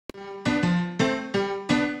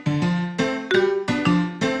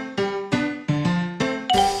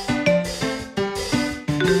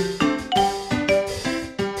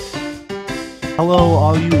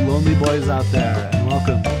boys out there, and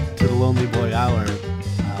welcome to the Lonely Boy Hour,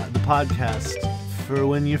 the podcast for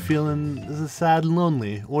when you're feeling sad and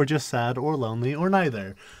lonely, or just sad or lonely, or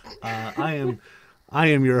neither. I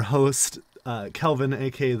am your host, Kelvin,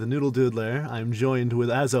 aka the Noodle Doodler. I'm joined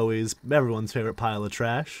with, as always, everyone's favorite pile of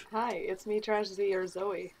trash. Hi, it's me, Trash Z, or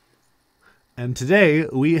Zoe. And today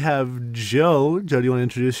we have Joe. Joe, do you want to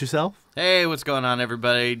introduce yourself? Hey, what's going on,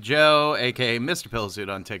 everybody? Joe, aka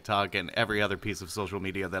MrPillowSuit on TikTok and every other piece of social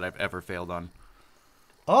media that I've ever failed on.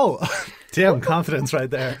 Oh, damn, confidence right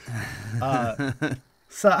there.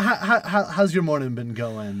 So how's your morning been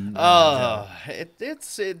going? I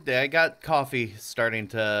got coffee starting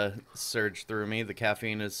to surge through me. The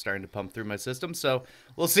caffeine is starting to pump through my system. So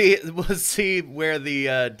we'll see where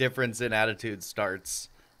the difference in attitude starts.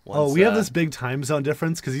 Once, we have this big time zone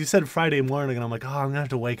difference because you said Friday morning, and I'm like, I'm gonna have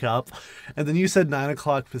to wake up, and then you said 9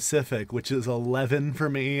 o'clock Pacific, which is 11 for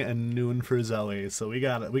me and noon for Zoe. So we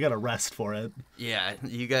gotta rest for it. Yeah,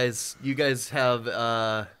 you guys have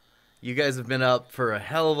been up for a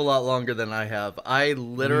hell of a lot longer than I have. I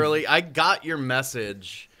got your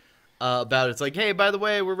message about it's like, hey, by the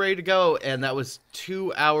way, we're ready to go, and that was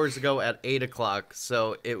 2 hours ago at 8 o'clock.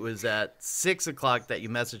 So it was at 6 o'clock that you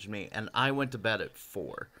messaged me, and I went to bed at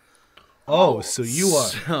 4. Oh, so you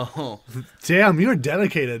are. Damn, you're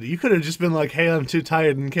dedicated. You could have just been like, hey, I'm too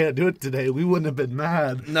tired and can't do it today. We wouldn't have been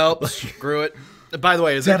mad. Nope, screw it. By the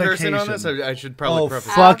way, is there cursing on this? I should probably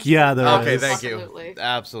preface. Fuck yeah, there is. Okay, is. thank you.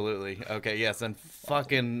 Absolutely. Okay, yes, and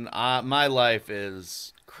fucking my life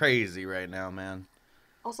is crazy right now, man.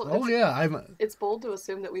 Also, it's bold to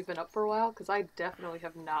assume that we've been up for a while, because I definitely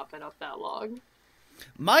have not been up that long.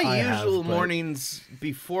 My usual mornings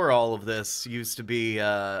before all of this used to be,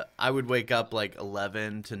 I would wake up like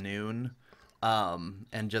 11 to noon,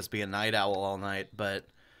 and just be a night owl all night, but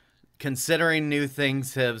considering new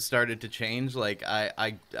things have started to change, like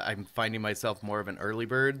I'm finding myself more of an early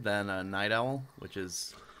bird than a night owl, which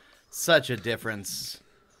is such a difference.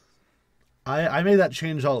 I made that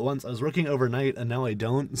change all at once. I was working overnight, and now I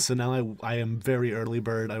don't. So now I am very early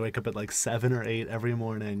bird. I wake up at like 7 or 8 every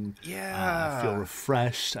morning. Yeah. I feel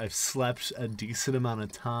refreshed. I've slept a decent amount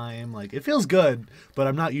of time. Like, it feels good, but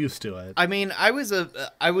I'm not used to it. I mean, I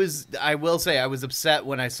will say I was upset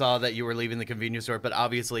when I saw that you were leaving the convenience store, but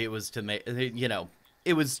obviously it was to make,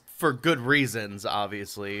 it was for good reasons,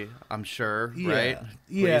 obviously, I'm sure, right?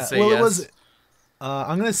 Yeah. Well, yes? It was.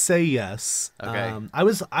 I'm gonna say yes. Okay. I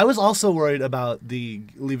was also worried about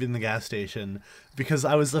leaving the gas station because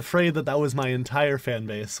I was afraid that was my entire fan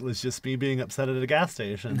base was just me being upset at a gas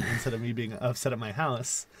station instead of me being upset at my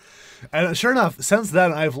house. And sure enough, since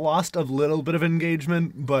then I've lost a little bit of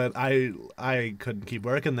engagement, but I couldn't keep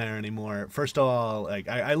working there anymore. First of all, like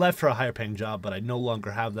I left for a higher paying job, but I no longer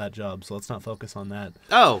have that job, so let's not focus on that.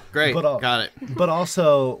 Oh, great. Got it. But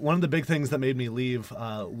also, one of the big things that made me leave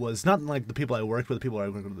was not like the people I worked with, the people I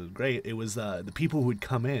worked with were great. It was the people who would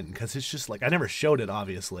come in, because it's just like, I never showed it,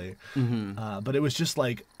 obviously. Mm-hmm. But it was just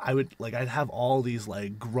like, I'd have all these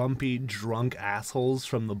like grumpy, drunk assholes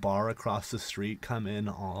from the bar across the street come in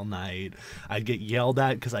all night. I'd get yelled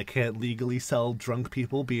at because I can't legally sell drunk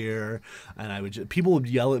people beer, and people would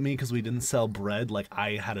yell at me because we didn't sell bread. Like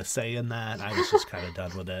I had a say in that. I was just kind of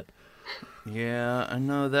done with it. Yeah, I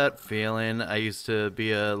know that feeling. I used to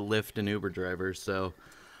be a Lyft and Uber driver, so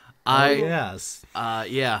yes.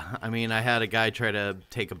 Yeah. I mean, I had a guy try to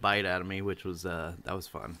take a bite out of me, which was that was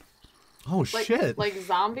fun. Oh shit! Like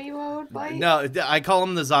zombie mode bite? No, I call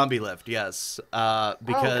him the zombie Lyft. Yes, because.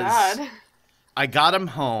 Oh God. I got him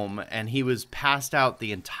home, and he was passed out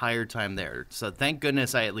the entire time there. So thank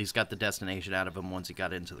goodness I at least got the destination out of him once he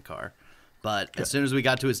got into the car. But as soon as we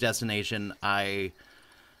got to his destination, I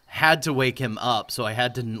had to wake him up. So I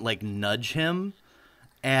had to, like, nudge him.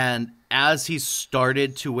 And as he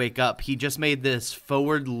started to wake up, he just made this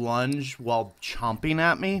forward lunge while chomping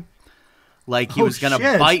at me. Like he was going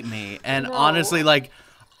to bite me. And honestly, like,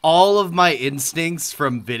 all of my instincts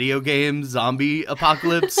from video games, zombie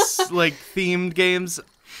apocalypse, like themed games,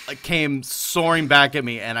 came soaring back at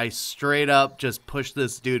me, and I straight up just pushed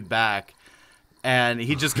this dude back, and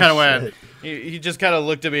he just kind of went. He just kind of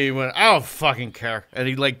looked at me and went, "I don't fucking care," and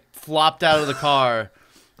he like flopped out of the car,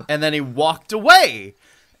 and then he walked away,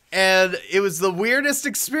 and it was the weirdest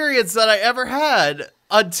experience that I ever had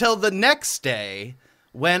until the next day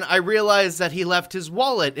when I realized that he left his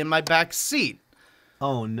wallet in my back seat.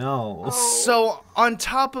 Oh, no. So, on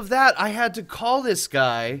top of that, I had to call this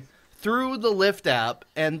guy through the Lyft app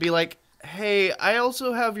and be like, hey, I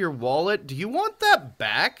also have your wallet. Do you want that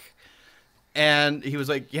back? And he was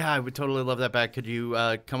like, yeah, I would totally love that back. Could you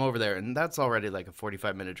come over there? And that's already like a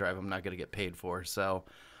 45-minute drive I'm not going to get paid for. So,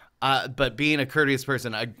 but being a courteous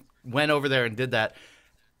person, I went over there and did that.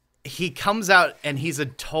 He comes out and he's a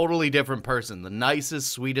totally different person, the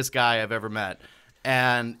nicest, sweetest guy I've ever met.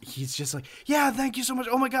 And he's just like, yeah, thank you so much.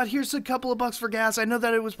 Oh my God, here's a couple of bucks for gas. I know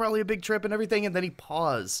that it was probably a big trip and everything. And then he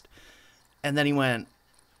paused. And then he went,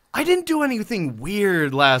 I didn't do anything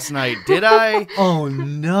weird last night, did I? Oh,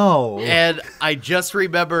 no. And I just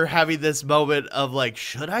remember having this moment of like,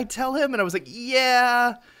 should I tell him? And I was like,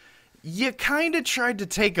 yeah, you kind of tried to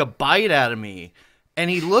take a bite out of me. And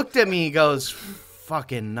he looked at me, he goes,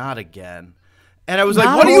 fucking not again. And I was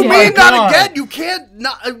like, what do you mean not again? You can't,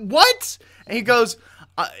 not, what? And he goes,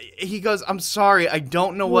 I'm sorry, I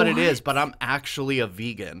don't know what it is, but I'm actually a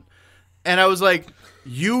vegan. And I was like,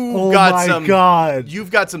 you've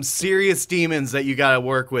got some serious demons that you got to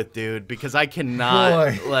work with, dude, because I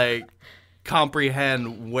cannot like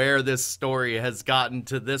comprehend where this story has gotten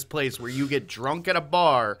to this place where you get drunk at a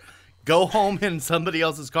bar, go home in somebody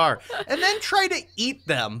else's car, and then try to eat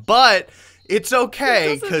them. But it's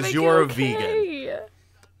okay because you're a vegan.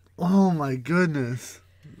 Oh my goodness.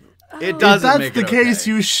 It doesn't make it okay. If that's the case,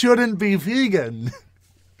 you shouldn't be vegan.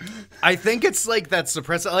 I think it's like that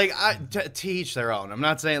suppressive, like to each their own. I'm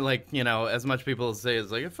not saying like, you know, as much people say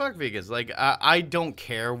is like, fuck vegans. Like I don't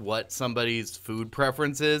care what somebody's food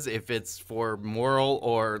preference is, if it's for moral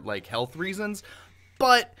or like health reasons.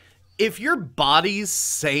 But if your body's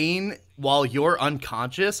sane while you're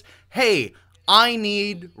unconscious, hey, I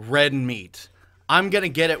need red meat. I'm going to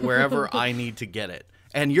get it wherever I need to get it.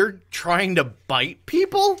 And you're trying to bite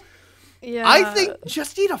people? Yeah. I think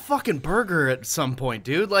just eat a fucking burger at some point,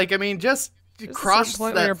 dude. Like, I mean, just cross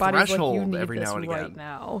that threshold like, every now and again. Right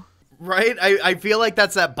now. Right? I feel like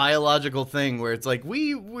that's that biological thing where it's like,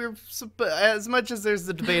 we're as much as there's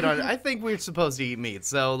the debate on it, I think we're supposed to eat meat.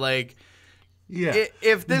 So, like, yeah.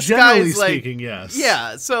 If this Generally guy's like, speaking, yes.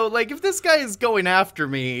 Yeah. So, like, if this guy is going after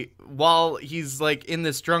me while he's, like, in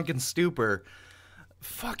this drunken stupor,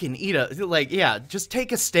 fucking eat just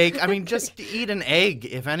take a steak. I mean, just eat an egg,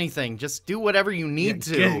 if anything. Just do whatever you need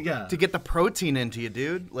to get the protein into you,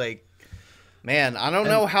 dude. Like, man, I don't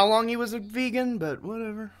know how long he was a vegan, but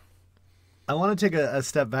whatever. I want to take a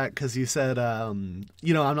step back because you said,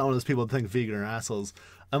 you know, I'm not one of those people that think vegan are assholes.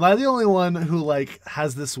 Am I the only one who, like,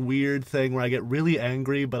 has this weird thing where I get really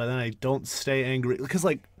angry, but then I don't stay angry? Because,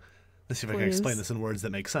 like, let's see if I can explain this in words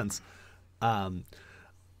that make sense.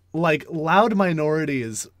 Like, loud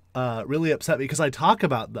minorities really upset me because I talk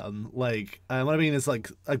about them. Like, what I mean is, like,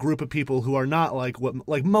 a group of people who are not like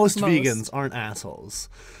most vegans aren't assholes.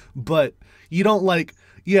 But you don't, like,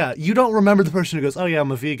 you don't remember the person who goes, oh, yeah,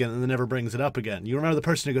 I'm a vegan, and then never brings it up again. You remember the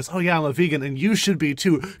person who goes, oh, yeah, I'm a vegan, and you should be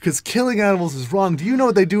too, because killing animals is wrong. Do you know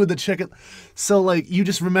what they do with the chicken? So, like, you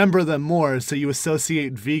just remember them more, so you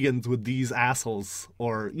associate vegans with these assholes,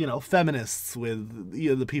 or, you know, feminists with,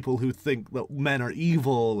 you know, the people who think that men are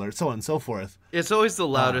evil, or so on and so forth. It's always the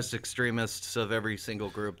loudest extremists of every single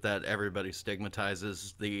group that everybody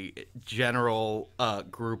stigmatizes, the general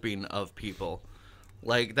grouping of people.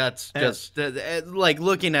 Like, that's just, like,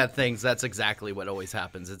 looking at things, that's exactly what always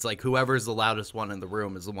happens. It's like whoever's the loudest one in the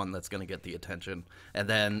room is the one that's going to get the attention. And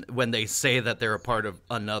then when they say that they're a part of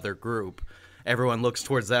another group, everyone looks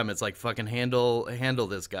towards them. It's like, fucking handle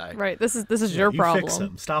this guy. Right, this is your problem. Fix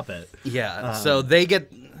him. Stop it. Yeah, so they get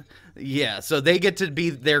to be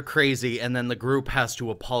their crazy, and then the group has to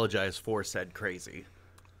apologize for said crazy.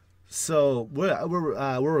 So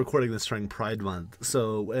we're recording this during Pride Month,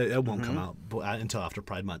 so it won't come out until after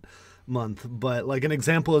Pride Month. But like an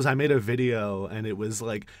example is I made a video and it was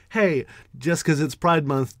like, hey, just because it's Pride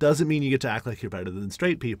Month doesn't mean you get to act like you're better than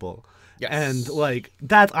straight people. Yes. And like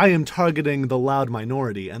that, I am targeting the loud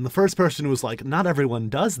minority. And the first person who was like, not everyone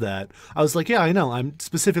does that. I was like, yeah, I know. I'm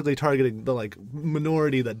specifically targeting the like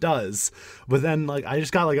minority that does. But then like I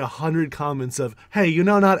just got like 100 comments of, hey, you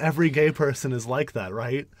know, not every gay person is like that,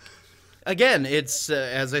 right? Again, it's,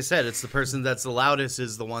 as I said, it's the person that's the loudest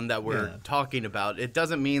is the one that we're talking about. It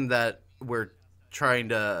doesn't mean that we're trying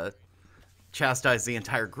to chastise the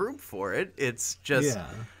entire group for it. It's just,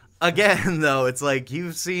 again, though, it's like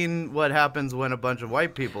you've seen what happens when a bunch of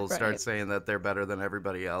white people start saying that they're better than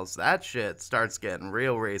everybody else. That shit starts getting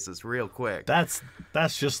real racist real quick. That's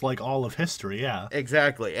just like all of history, yeah.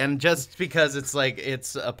 Exactly. And just because it's like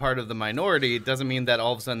it's a part of the minority doesn't mean that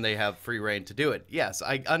all of a sudden they have free reign to do it. Yes,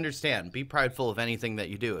 I understand. Be prideful of anything that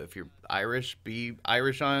you do. If you're Irish, be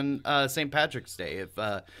Irish on St. Patrick's Day. If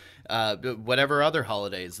whatever other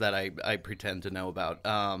holidays that I pretend to know about.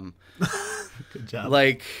 Good job.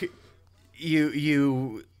 Like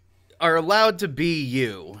you are allowed to be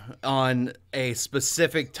you on a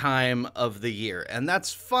specific time of the year, and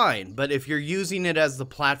that's fine. But if you're using it as the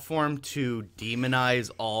platform to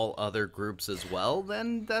demonize all other groups as well,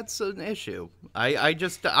 then that's an issue.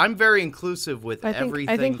 I'm very inclusive with everything.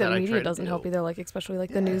 I think the that media doesn't help either, like especially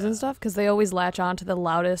like the news and stuff, because they always latch on to the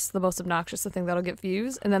loudest, the most obnoxious, the thing that'll get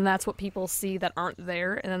views, and then that's what people see that aren't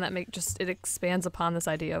there, and then it expands upon this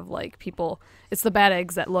idea of like people. It's the bad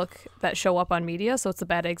eggs that show up on media, so it's the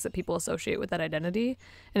bad eggs that people associate with that identity,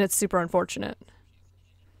 and it's super unfortunate.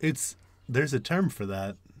 There's a term for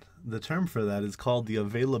that. The term for that is called the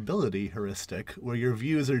availability heuristic, where your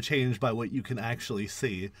views are changed by what you can actually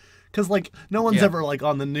see. Because like no one's ever like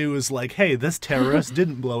on the news like, hey, this terrorist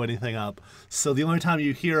didn't blow anything up. So the only time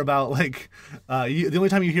you hear about like,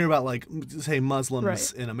 say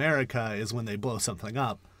Muslims in America is when they blow something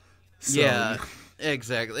up. So, yeah.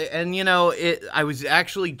 Exactly. And I was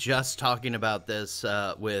actually just talking about this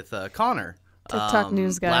with Connor. TikTok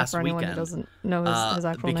news guy last for anyone weekend. who doesn't know his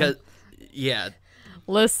actual name. Yeah.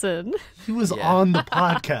 Listen. He was on the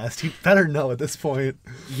podcast. He better know at this point.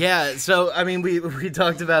 Yeah, so I mean we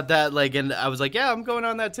talked about that, like, and I was like, yeah, I'm going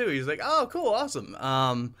on that too. He's like, oh, cool, awesome.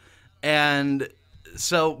 And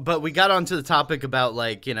so, but we got onto the topic about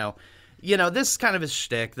like, this is kind of his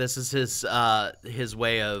shtick. This is his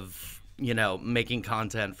way of, making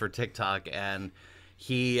content for TikTok, and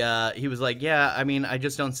he was like, yeah, I mean, I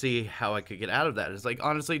just don't see how I could get out of that. It's like,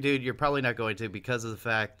 honestly, dude, you're probably not going to, because of the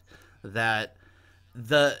fact that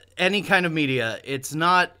any kind of media, it's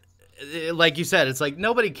not, like you said, it's like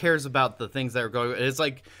nobody cares about the things that are going. It's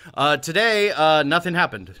like today, nothing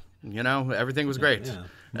happened. Everything was great.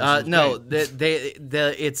 Yeah, no,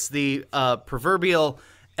 it's the proverbial.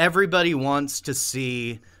 Everybody wants to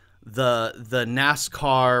see the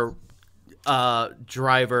NASCAR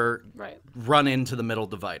driver run into the middle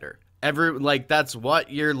divider. That's what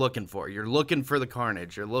you're looking for. You're looking for the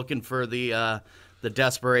carnage. You're looking for the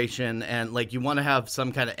desperation, and like you want to have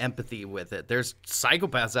some kind of empathy with it. There's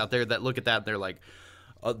psychopaths out there that look at that and they're like,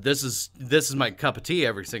 oh, this is my cup of tea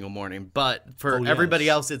every single morning. But for everybody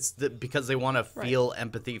else, it's because they want to feel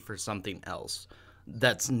empathy for something else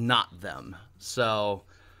that's not them. So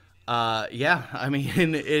yeah, I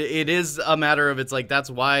mean, it is a matter of, it's like,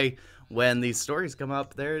 that's why when these stories come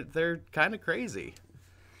up, they're kind of crazy.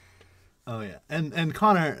 Oh yeah, and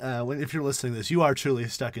Connor, if you're listening to this, you are truly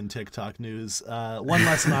stuck in TikTok news. One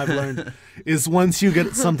lesson I've learned is once you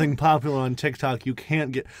get something popular on TikTok, you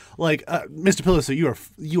can't get like MrPillowSuit.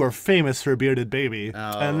 You are famous for Bearded Baby,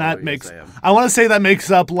 and that makes I want to say that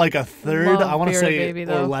makes up like a third. I want to say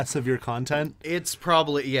Baby, or less of your content. It's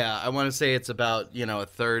probably I want to say it's about a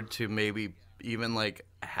third to maybe even like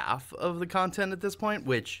half of the content at this point,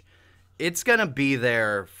 which. It's going to be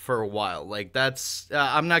there for a while. Like, that's...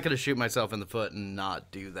 I'm not going to shoot myself in the foot and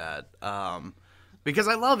not do that. Because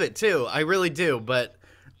I love it, too. I really do. But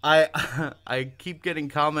I keep getting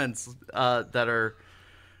comments that are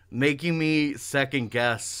making me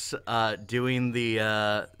second-guess doing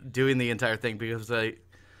the entire thing. Because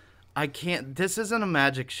I can't... This isn't a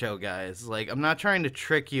magic show, guys. Like, I'm not trying to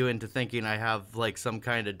trick you into thinking I have, like, some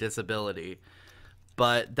kind of disability.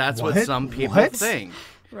 But that's what some people think.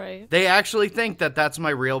 Right. They actually think that that's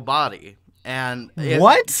my real body. And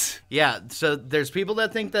what? Yeah. So there's people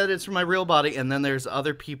that think that it's my real body, and then there's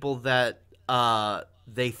other people that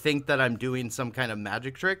they think that I'm doing some kind of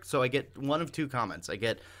magic trick. So I get one of two comments. I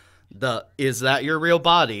get is that your real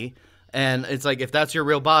body? And it's like, if that's your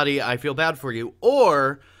real body, I feel bad for you.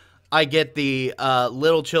 Or I get the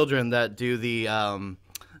little children that do the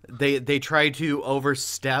they try to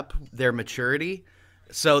overstep their maturity.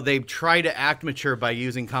 So they try to act mature by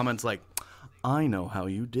using comments like, I know how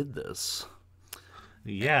you did this.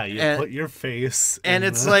 Yeah, you put your face. And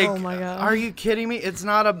it's like, oh my God. Are you kidding me? It's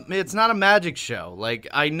not a magic show. Like,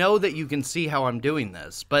 I know that you can see how I'm doing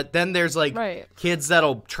this. But then there's like kids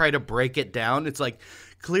that'll try to break it down. It's like,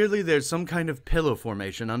 clearly there's some kind of pillow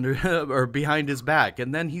formation under or behind his back.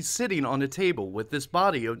 And then he's sitting on a table with this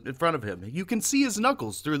body in front of him. You can see his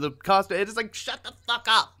knuckles through the costume. It's like, shut the fuck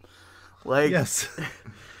up. Like, yes.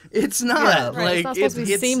 It's not like it's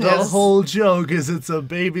the whole joke is it's a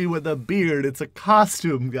baby with a beard. It's a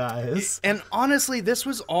costume, guys. And honestly, this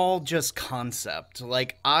was all just concept.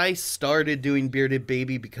 Like, I started doing Bearded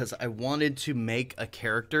Baby because I wanted to make a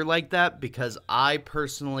character like that, because I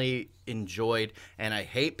personally enjoyed, and I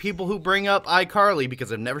hate people who bring up iCarly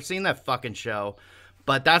because I've never seen that fucking show.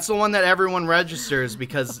 But that's the one that everyone registers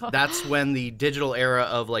because that's when the digital era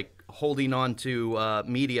of like holding on to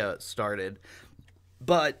media started.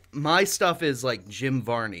 But my stuff is like Jim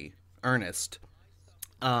Varney, Ernest.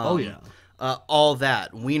 All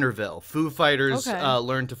that. Wienerville. Foo Fighters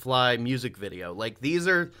Learn to Fly music video. Like, these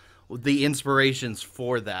are the inspirations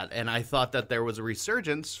for that, and I thought that there was a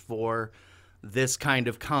resurgence for this kind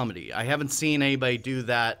of comedy. I haven't seen anybody do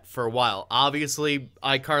that for a while. Obviously,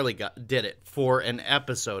 iCarly did it for an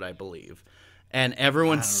episode, I believe, and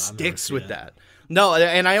everyone sticks with that. No,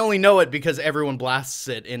 and I only know it because everyone blasts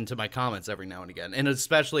it into my comments every now and again, and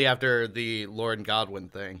especially after the Lauren Godwin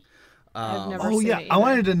thing. I've never seen it either. I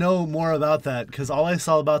wanted to know more about that because all I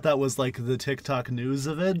saw about that was like the TikTok news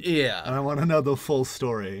of it. Yeah, and I want to know the full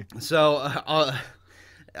story. So,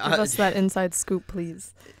 give us that inside scoop,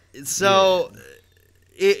 please. So,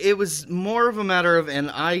 it was more of a matter of,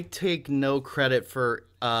 and I take no credit for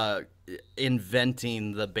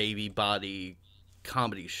inventing the baby body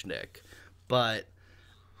comedy shtick, but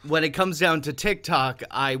when it comes down to TikTok,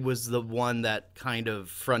 I was the one that kind of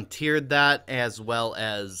frontiered that as well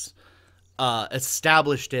as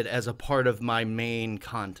established it as a part of my main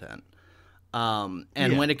content. When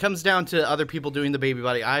it comes down to other people doing the baby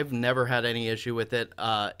body, I've never had any issue with it.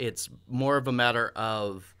 It's more of a matter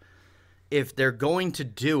of if they're going to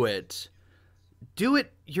do it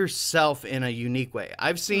yourself in a unique way.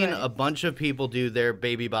 I've seen a bunch of people do their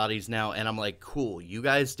baby bodies now, and I'm like, cool, you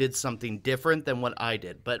guys did something different than what I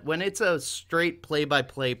did. But when it's a straight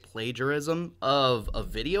play-by-play plagiarism of a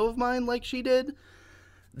video of mine like she did,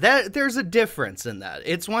 there's a difference in that.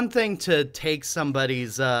 It's one thing to take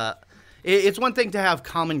somebody's... it's one thing to have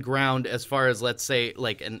common ground as far as, let's say,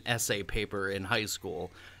 like an essay paper in high school,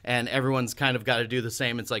 and everyone's kind of got to do the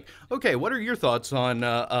same. It's like, okay, what are your thoughts on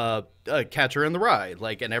Catcher in the Rye?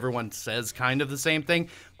 Like, and everyone says kind of the same thing.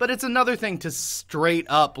 But it's another thing to straight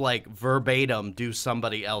up, like, verbatim do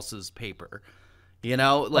somebody else's paper. You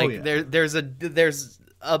know, like there's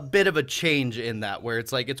a bit of a change in that where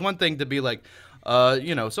it's like it's one thing to be like,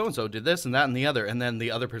 you know, so and so did this and that and the other, and then the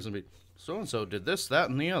other person would be, so and so did this, that,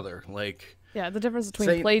 and the other. Like, yeah, the difference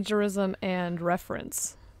between plagiarism and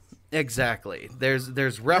reference. Exactly.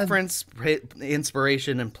 There's reference,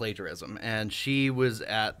 inspiration, and plagiarism, and she was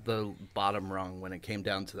at the bottom rung when it came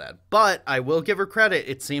down to that. But I will give her credit.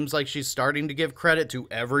 It seems like she's starting to give credit to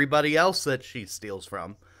everybody else that she steals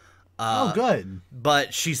from. Good.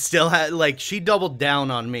 But she still had, like, she doubled down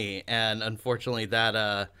on me, and unfortunately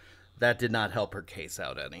that did not help her case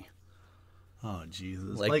out any. Oh,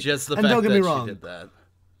 Jesus. Like just the fact that she did that.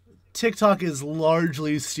 TikTok is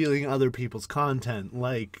largely stealing other people's content.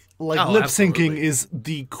 Like lip syncing is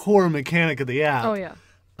the core mechanic of the app. Oh, yeah.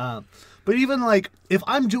 But even like if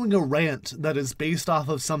I'm doing a rant that is based off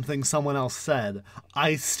of something someone else said,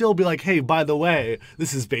 I still be like, hey, by the way,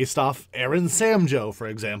 this is based off Aaron Samjo, for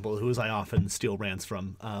example, who I often steal rants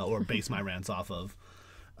from or base my rants off of.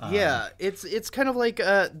 Yeah, it's kind of like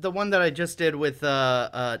the one that I just did with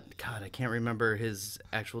God, I can't remember his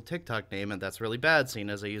actual TikTok name, and that's really bad, seeing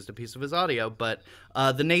as I used a piece of his audio. But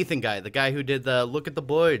the Nathan guy, the guy who did the Look at the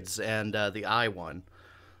Boyds and the I one.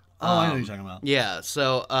 I know what you're talking about. Yeah,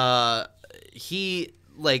 so he,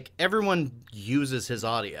 like, everyone uses his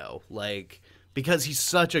audio, like, because he's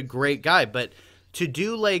such a great guy. But to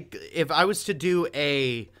do, like, if I was to do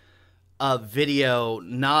a video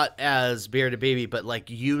not as Bear to Baby, but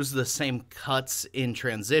like use the same cuts in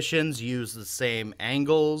transitions, use the same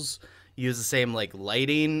angles, use the same like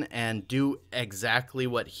lighting, and do exactly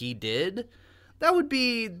what he did, that would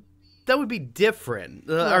be different.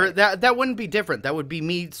 Or that wouldn't be different. That would be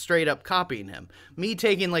me straight up copying him. Me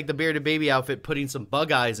taking like the Bear to Baby outfit, putting some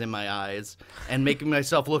bug eyes in my eyes, and making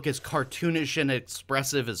myself look as cartoonish and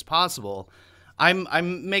expressive as possible.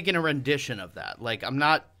 I'm making a rendition of that. Like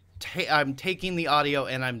I'm taking the audio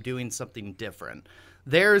and I'm doing something different.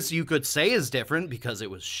 Theirs, you could say, is different because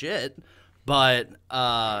it was shit, but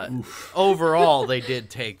overall, they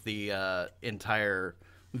did take the entire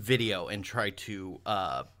video and try to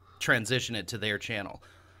transition it to their channel.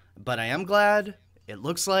 But I am glad. It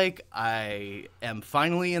looks like I am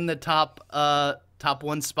finally in the top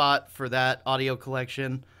one spot for that audio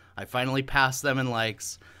collection. I finally passed them in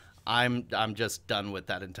likes. I'm just done with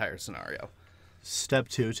that entire scenario. Step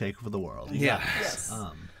 2, take over the world. Yeah. Yes.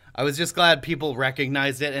 I was just glad people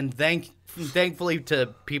recognized it, and thankfully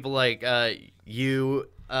to people like you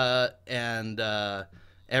and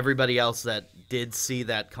everybody else that did see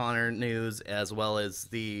that Connor news as well as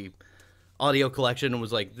the audio collection and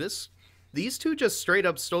was like, these two just straight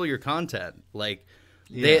up stole your content. Like,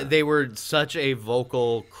 they were such a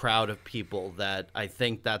vocal crowd of people that I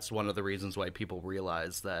think that's one of the reasons why people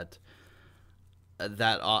realized that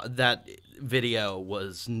that video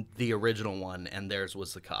was the original one and theirs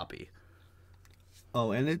was the copy.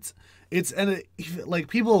 Oh, and like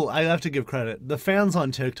people, I have to give credit. The fans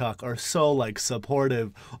on TikTok are so like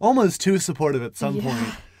supportive, almost too supportive at some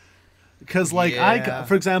point. Because like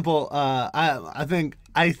for example, I think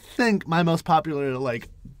I think my most popular like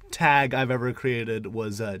tag I've ever created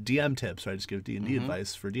was DM tips, where I just give D&D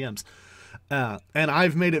advice for DMs. And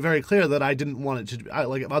I've made it very clear that I didn't want it to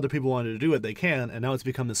like, if other people wanted to do it, they can, and now it's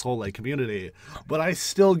become this whole like community. But I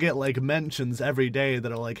still get like mentions every day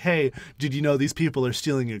that are like, hey, did you know these people are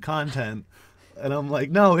stealing your content? And I'm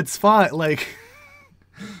like, no, it's fine. Like,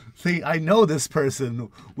 see, I know this person.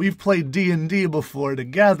 We've played D&D before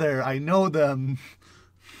together. I know them.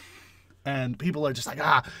 And people are just like,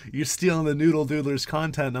 you're stealing the Noodle Doodlers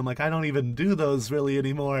content. And I'm like, I don't even do those really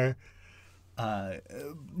anymore.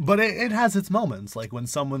 But it has its moments, like when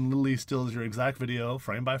someone literally steals your exact video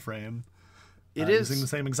frame by frame. It is using the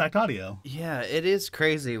same exact audio. Yeah, it is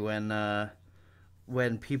crazy when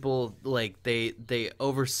people like they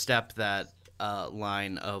overstep that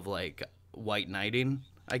line of like white knighting,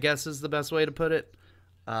 I guess is the best way to put it.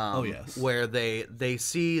 Yes. Where they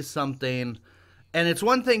see something, and it's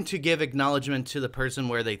one thing to give acknowledgement to the person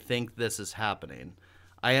where they think this is happening.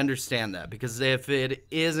 I understand that, because if it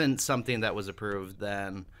isn't something that was approved,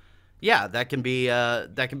 then yeah, that can be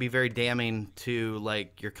very damning to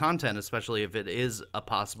like your content, especially if it is a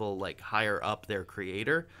possible like higher up their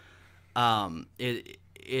creator.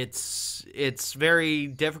 It's very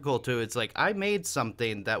difficult to. It's like, I made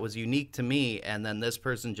something that was unique to me, and then this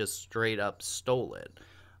person just straight up stole it.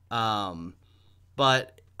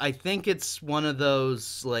 But I think it's one of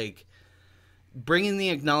those like, bringing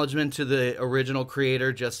the acknowledgement to the original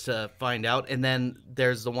creator just to find out, and then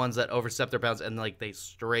there's the ones that overstep their bounds and like they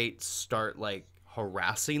straight start like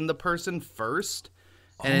harassing the person first,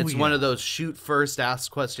 and it's one of those shoot first, ask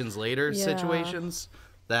questions later situations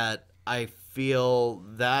that I feel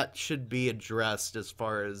that should be addressed as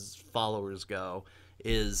far as followers go.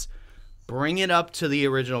 Is bring it up to the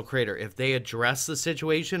original creator. If they address the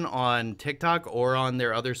situation on TikTok or on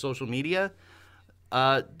their other social media,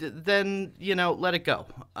 then, you know, let it go.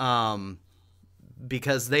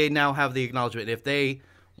 Because they now have the acknowledgement. If they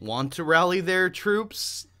want to rally their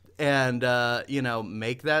troops and, you know,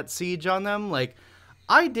 make that siege on them, like,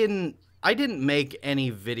 I didn't make any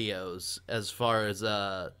videos as far as,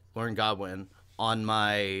 Lauren Godwin on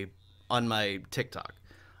my TikTok.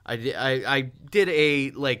 I did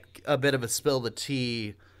a bit of a spill the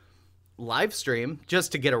tea live stream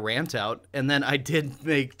just to get a rant out, and then I did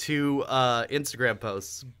make 2 Instagram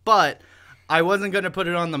posts, but I wasn't going to put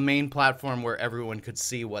it on the main platform where everyone could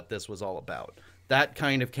see what this was all about. That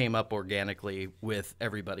kind of came up organically with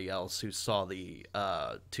everybody else who saw the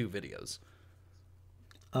 2 videos.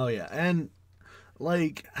 Oh yeah, and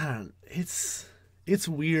like, it's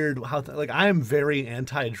weird how like, I'm very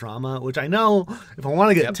anti-drama, which I know if I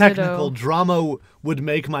want to get technical, drama would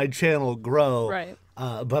make my channel grow. Right.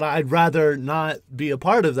 But I'd rather not be a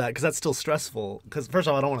part of that, because that's still stressful. Because first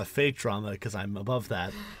of all, I don't want to fake drama, because I'm above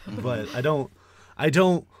that. But I don't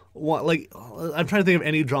want, like, I'm trying to think of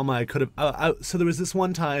any drama I could have. So there was this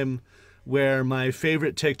one time where my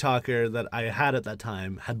favorite TikToker that I had at that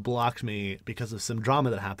time had blocked me because of some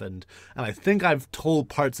drama that happened. And I think I've told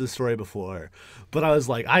parts of the story before, but I was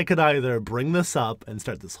like, I could either bring this up and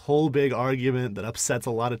start this whole big argument that upsets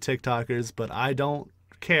a lot of TikTokers, but I don't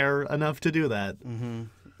care enough to do that.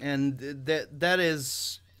 And that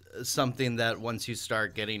is something that once you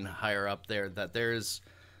start getting higher up there, that there's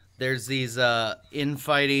these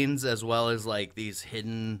infightings as well as like these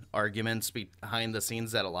hidden arguments behind the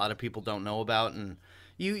scenes that a lot of people don't know about, and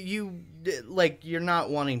you're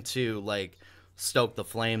not wanting to like stoke the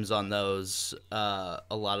flames on those a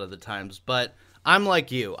lot of the times. But I'm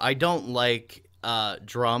like you, I don't like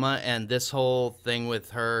drama, and this whole thing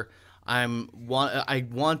with her, I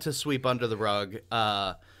want to sweep under the rug.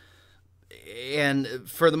 And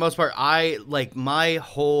for the most part, I like, my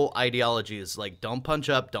whole ideology is like, don't punch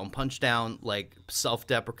up, don't punch down, like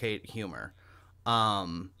self-deprecate humor,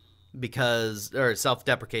 because, or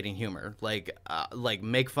self-deprecating humor, like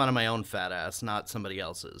make fun of my own fat ass, not somebody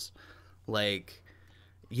else's. Like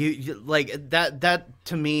you like that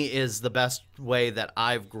to me is the best way that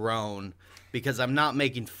I've grown, because I'm not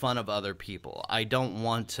making fun of other people. I don't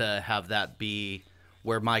want to have that be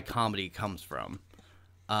where my comedy comes from.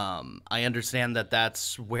 I understand that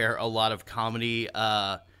that's where a lot of comedy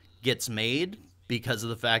gets made, because of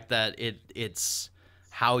the fact that it's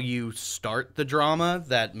how you start the drama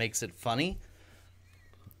that makes it funny.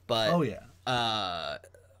 But I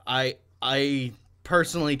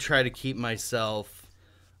personally try to keep myself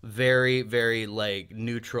very, very like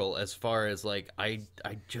neutral as far as like I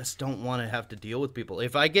just don't want to have to deal with people.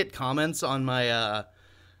 If I get comments on my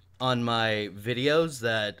videos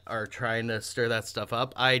that are trying to stir that stuff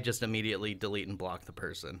up, I just immediately delete and block the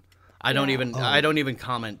person. I don't even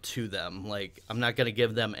comment to them. Like, I'm not going to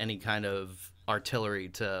give them any kind of artillery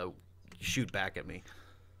to shoot back at me.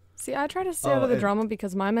 See, I try to stay out of the drama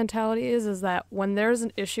because my mentality is that when there's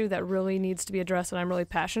an issue that really needs to be addressed and I'm really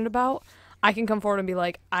passionate about, I can come forward and be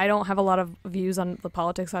like, I don't have a lot of views on the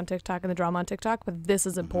politics on TikTok and the drama on TikTok, but this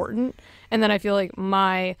is important. And then I feel like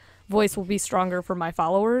my voice will be stronger for my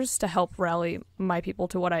followers to help rally my people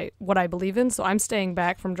to what I believe in. So I'm staying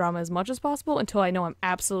back from drama as much as possible until I know I'm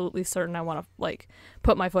absolutely certain I want to like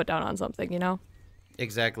put my foot down on something, you know?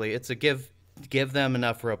 Exactly. It's a give them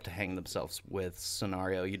enough rope to hang themselves with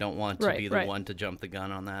scenario. You don't want to be the one to jump the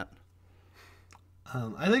gun on that.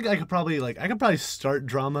 I think I could probably start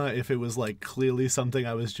drama if it was like clearly something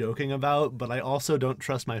I was joking about, but I also don't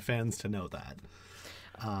trust my fans to know that.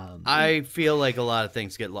 I feel like a lot of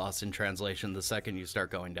things get lost in translation the second you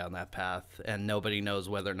start going down that path, and nobody knows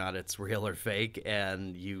whether or not it's real or fake,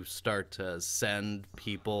 and you start to send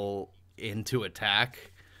people into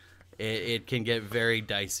attack. It can get very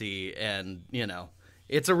dicey, and, you know,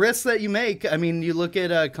 it's a risk that you make. I mean, you look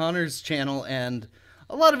at Connor's channel, and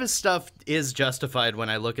a lot of his stuff is justified when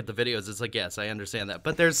I look at the videos. It's like, yes, I understand that.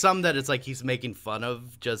 But there's some that it's like he's making fun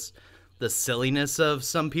of just the silliness of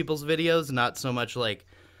some people's videos, not so much like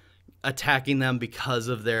attacking them because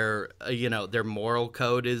of their, their moral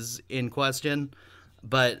code is in question.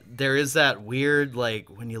 But there is that weird, like,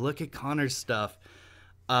 when you look at Connor's stuff,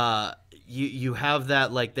 you have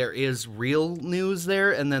that, like, there is real news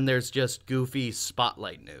there, and then there's just goofy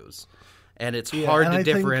spotlight news. And it's hard to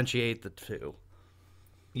differentiate the two.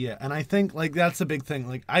 Yeah, and I think, like, that's a big thing.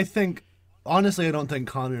 Like, honestly, I don't think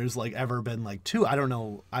Connor's, like, ever been, like, too, I don't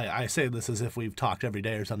know, I say this as if we've talked every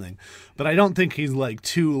day or something, but I don't think he's, like,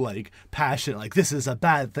 too, like, passionate, like, this is a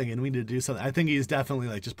bad thing and we need to do something. I think he's definitely,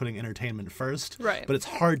 like, just putting entertainment first. Right. But it's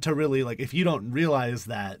hard to really, like, if you don't realize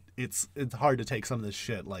that, it's hard to take some of this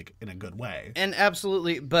shit, like, in a good way. And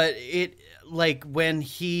absolutely, but it, like, when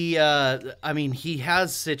he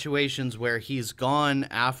has situations where he's gone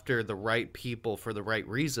after the right people for the right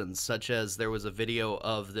reasons, such as there was a video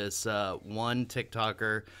of this one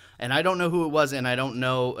TikToker, and I don't know who it was, and I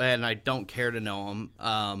don't care to know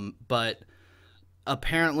him, but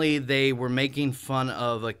apparently they were making fun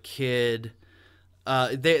of a kid.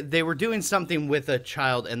 They were doing something with a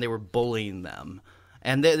child, and they were bullying them.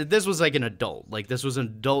 And this was like an adult. Like, this was an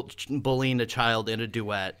adult bullying a child in a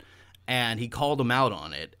duet, and he called him out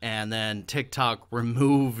on it. And then TikTok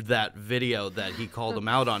removed that video that he called him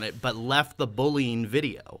out on it, but left the bullying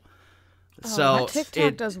video. So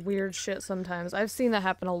TikTok does weird shit sometimes. I've seen that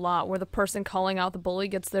happen a lot, where the person calling out the bully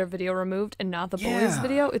gets their video removed and not the bully's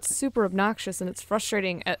video. It's super obnoxious, and it's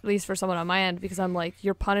frustrating, at least for someone on my end, because I'm like,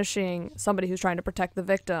 you're punishing somebody who's trying to protect the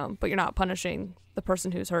victim, but you're not punishing the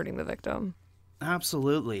person who's hurting the victim.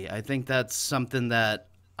 Absolutely. I think that's something that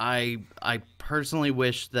I personally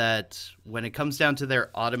wish that when it comes down to their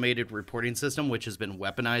automated reporting system, which has been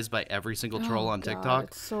weaponized by every single troll on TikTok.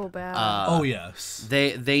 It's so bad. Oh yes.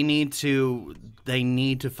 They need to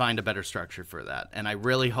find a better structure for that. And I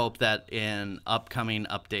really hope that in upcoming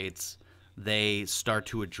updates they start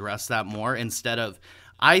to address that more instead of,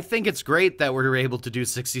 I think it's great that we're able to do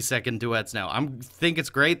 60-second duets now. I think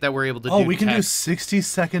it's great that we're able to do we can do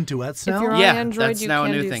 60-second duets now? If you're on Android, that's you now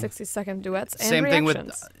can a new do thing. 60-second duets and Same thing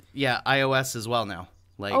reactions. with iOS as well now.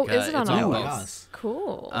 Like, is it on it's iOS? both.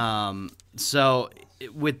 Cool. So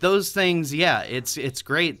with those things, it's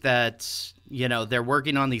great that, they're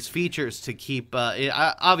working on these features to keep,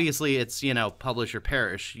 obviously it's, publish or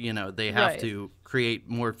perish, they have to create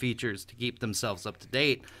more features to keep themselves up to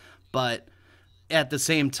date. But at the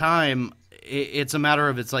same time, it's a matter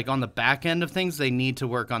of, it's like on the back end of things, they need to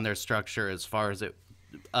work on their structure as far as it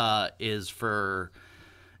is for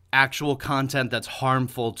actual content that's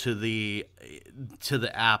harmful to the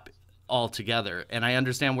app altogether. And I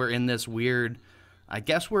understand we're in this weird, I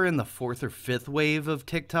guess we're in the 4th or 5th wave of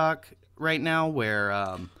TikTok right now,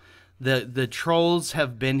 where the trolls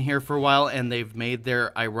have been here for a while, and they've made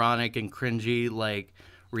their ironic and cringy, like,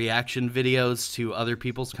 reaction videos to other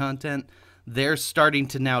people's content. They're starting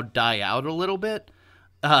to now die out a little bit,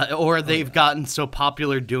 or they've gotten so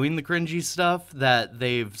popular doing the cringy stuff that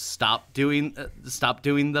they've stopped doing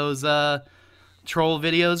those troll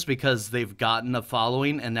videos because they've gotten a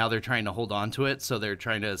following, and now they're trying to hold on to it. So they're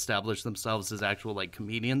trying to establish themselves as actual, like,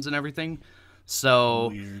 comedians and everything. So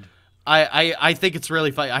weird. I think it's really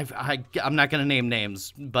funny. I'm not going to name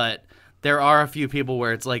names, but there are a few people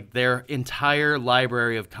where it's like their entire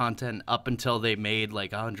library of content up until they made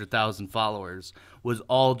like 100,000 followers was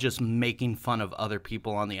all just making fun of other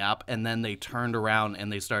people on the app. And then they turned around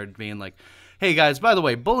and they started being like, hey guys, by the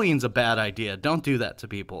way, bullying's a bad idea. Don't do that to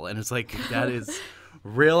people. And it's like, that is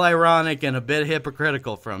real ironic and a bit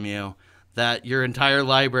hypocritical from you that your entire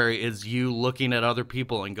library is you looking at other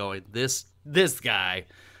people and going, this guy.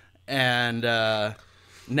 And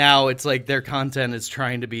now it's like their content is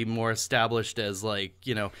trying to be more established as like,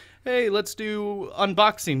 hey, let's do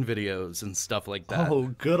unboxing videos and stuff like that.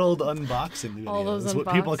 Oh, good old unboxing videos. All those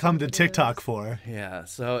what people come to videos. TikTok for. Yeah,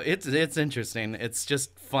 so it's interesting. It's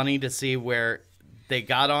just funny to see where they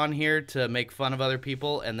got on here to make fun of other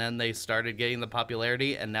people, and then they started getting the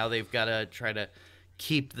popularity, and now they've got to try to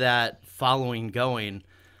keep that following going.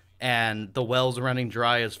 And the well's running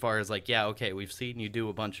dry as far as like, yeah, okay, we've seen you do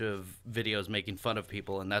a bunch of videos making fun of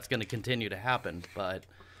people, and that's going to continue to happen, but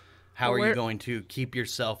how are you going to keep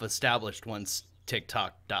yourself established once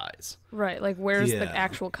TikTok dies? Right, like where's the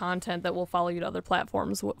actual content that will follow you to other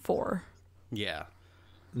platforms for? Yeah.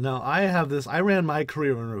 No, I ran my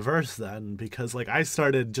career in reverse then, because like I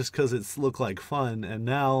started just because it looked like fun, and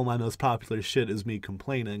now my most popular shit is me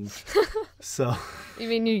complaining. So. You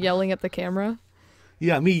mean you yelling at the camera?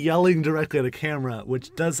 Yeah, me yelling directly at a camera,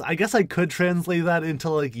 which does, I guess I could translate that into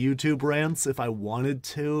like YouTube rants if I wanted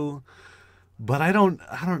to. But I don't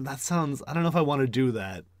know if I want to do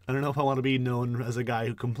that. I don't know if I want to be known as a guy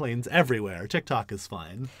who complains everywhere. TikTok is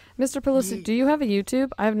fine. MrPillowSuit, do you have a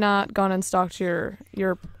YouTube? I have not gone and stalked your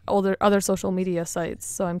other social media sites,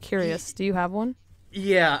 so I'm curious. Do you have one?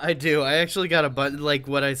 Yeah, I do. I actually got a bunch, like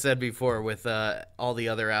what I said before with all the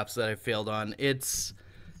other apps that I failed on. It's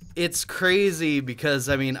crazy because,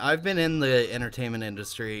 I mean, I've been in the entertainment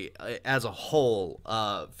industry as a whole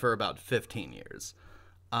for about 15 years.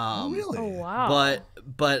 Really? Oh, wow.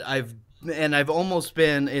 But I've almost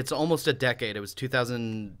been, it's almost a decade. It was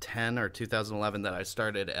 2010 or 2011 that I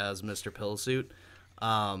started as MrPillowSuit.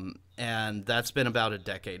 And that's been about a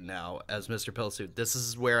decade now as MrPillowSuit. This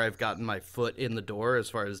is where I've gotten my foot in the door as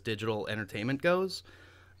far as digital entertainment goes.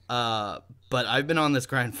 But I've been on this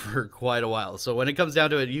grind for quite a while. So when it comes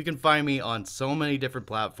down to it, you can find me on so many different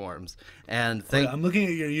platforms. And I'm looking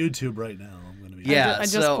at your YouTube right now. I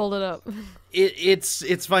just pulled it up.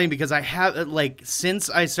 It's funny because I have, like, since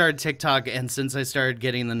I started TikTok and since I started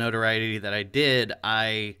getting the notoriety that I did,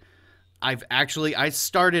 I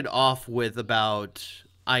started off with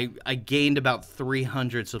I gained about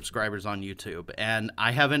 300 subscribers on YouTube, and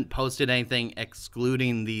I haven't posted anything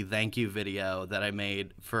excluding the thank you video that I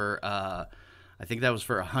made for, I think that was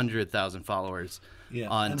for 100,000 followers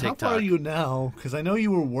on TikTok. How far are you now? Because I know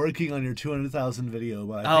you were working on your 200,000 video,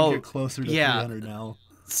 but I think you're closer to 300 now.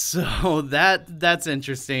 So that's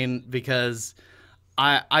interesting because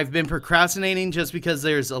I've been procrastinating just because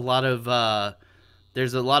there's a lot of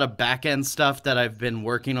back end stuff that I've been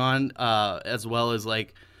working on, as well as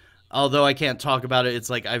like, although I can't talk about it, it's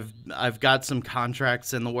like I've got some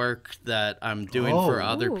contracts in the work that I'm doing for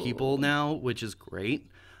other people now, which is great.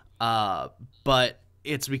 But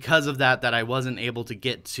it's because of that I wasn't able to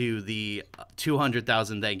get to the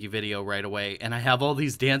 200,000 thank you video right away. And I have all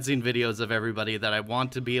these dancing videos of everybody that I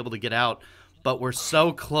want to be able to get out. But we're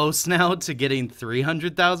so close now to getting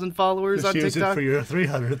 300,000 followers on TikTok. Use it for your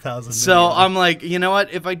 300,000. So I'm like, you know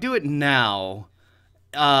what? If I do it now,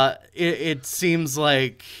 it seems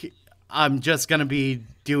like I'm just gonna be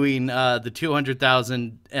doing the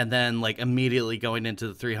 200,000 and then like immediately going into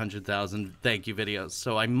the 300,000 thank you videos.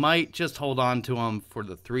 So I might just hold on to them for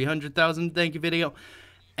the 300,000 thank you video,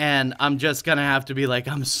 and I'm just gonna have to be like,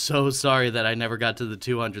 I'm so sorry that I never got to the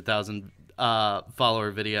 200,000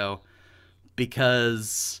 follower video.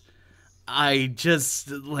 Because I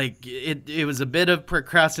just, like, it was a bit of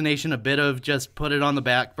procrastination, a bit of just put it on the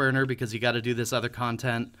back burner because you got to do this other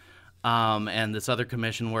content and this other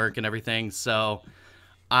commission work and everything. So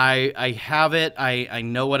I have it. I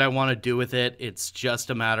know what I want to do with it. It's just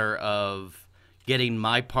a matter of getting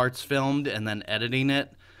my parts filmed and then editing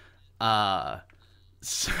it.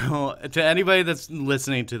 So to anybody that's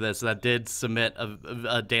listening to this that did submit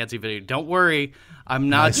a dancing video, don't worry. I'm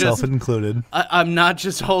not myself included. I'm not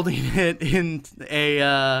just holding it in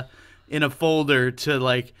a folder to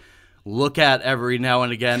like look at every now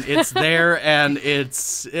and again. It's there, and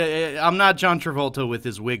I'm not John Travolta with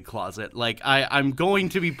his wig closet. Like I'm going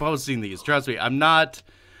to be posting these. Trust me. I'm not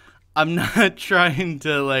trying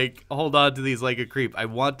to like hold on to these like a creep. I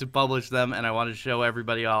want to publish them, and I want to show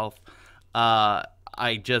everybody off. I've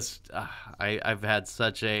had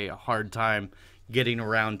such a hard time getting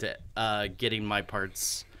around to getting my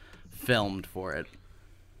parts filmed for it.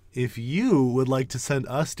 If you would like to send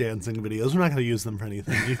us dancing videos, we're not going to use them for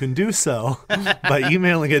anything. You can do so by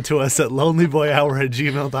emailing it to us at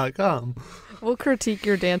lonelyboyhour@gmail.com. We'll critique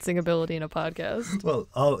your dancing ability in a podcast. Well,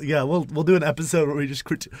 we'll do an episode where we just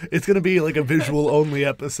it's going to be like a visual only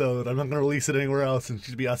episode. I'm not going to release it anywhere else. It's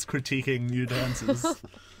going to be us critiquing your dances.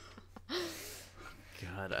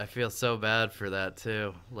 God, I feel so bad for that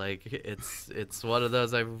too. Like it's one of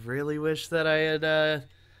those. I really wish that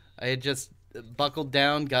I had just buckled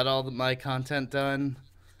down, got all my content done,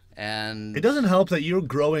 and it doesn't help that you're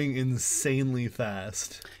growing insanely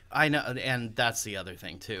fast. I know, and that's the other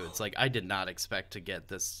thing too. It's like I did not expect to get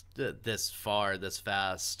this far, this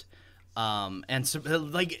fast.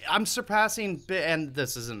 Like I'm surpassing, and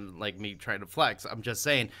this isn't like me trying to flex. I'm just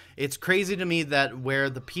saying it's crazy to me that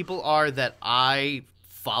where the people are that I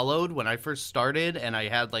followed when I first started, and I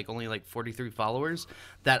had like only like 43 followers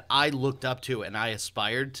that I looked up to and I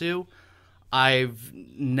aspired to, I've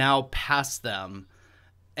now passed them.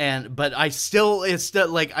 But I still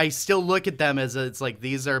look at them as it's like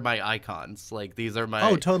these are my icons, like these are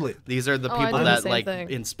my totally, these are the people that like thing.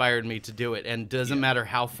 inspired me to do it. And doesn't matter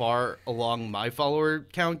how far along my follower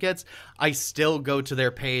count gets, I still go to their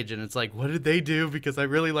page and it's like, what did they do? Because I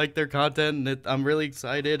really like their content and I'm really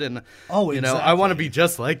excited and exactly. I want to be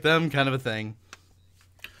just like them, kind of a thing.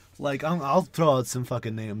 Like I'll throw out some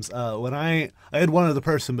fucking names. When I had one other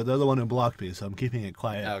person, but they're the one who blocked me, so I'm keeping it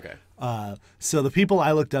quiet. Okay. So the people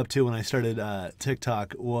I looked up to when I started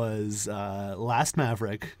TikTok was Last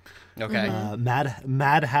Maverick, okay,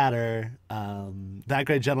 Mad Hatter, That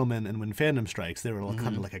Great Gentleman, and When Fandom Strikes. They were all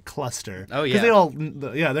kind of like a cluster. Oh yeah,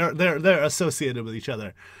 because they're associated with each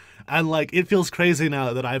other, and like it feels crazy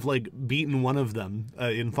now that I've like beaten one of them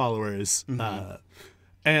in followers.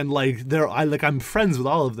 And like I'm friends with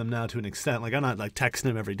all of them now to an extent. Like I'm not like texting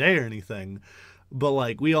them every day or anything, but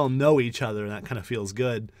like we all know each other, and that kind of feels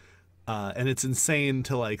good. And it's insane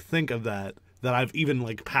to like think of that I've even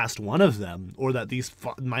like passed one of them, or that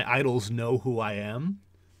my idols know who I am.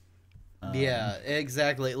 Yeah,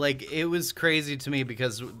 exactly. Like it was crazy to me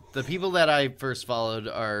because the people that I first followed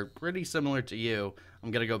are pretty similar to you.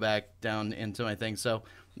 I'm gonna go back down into my thing. So,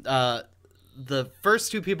 the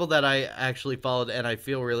first two people that I actually followed, and I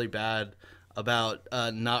feel really bad about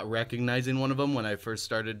not recognizing one of them when I first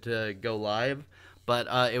started to go live, but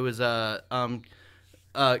it was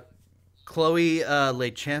Chloe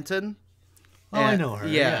LeChanton. I know her.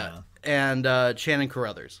 Yeah. And Shannon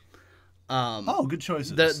Carruthers. Good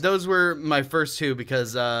choices. Those were my first two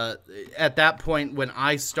because at that point when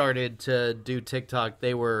I started to do TikTok,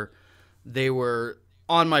 they were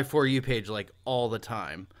on my For You page like all the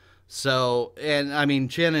time. So, and I mean,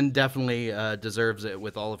 Shannon definitely deserves it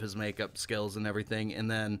with all of his makeup skills and everything. And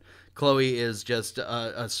then Chloe is just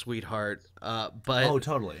a sweetheart. But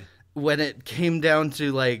totally. When it came down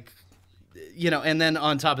to like, and then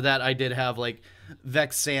on top of that, I did have like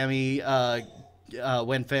Vex Sammy,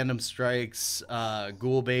 When Fandom Strikes,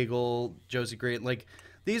 Ghoul Bagel, Josie Green, like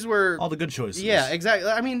these were all the good choices. Yeah, exactly.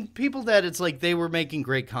 I mean, people that it's like they were making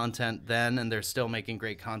great content then, and they're still making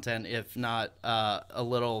great content, if not a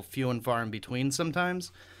little few and far in between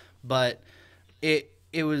sometimes. But it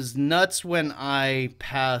was nuts when I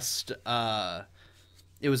passed.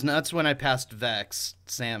 It was nuts when I passed Vex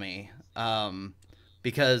Sammy,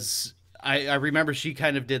 because I remember she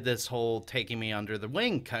kind of did this whole taking me under the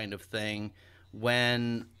wing kind of thing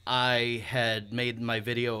when I had made my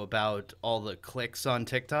video about all the clicks on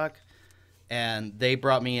TikTok, and they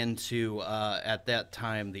brought me into at that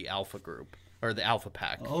time the Alpha group or the Alpha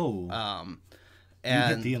Pack. And you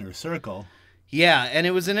hit the inner circle. Yeah, and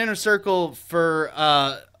it was an inner circle for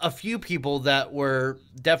a few people that were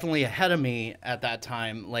definitely ahead of me at that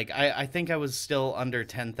time. Like I think I was still under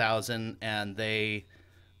 10,000, and they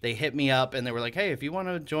hit me up and they were like, "Hey, if you want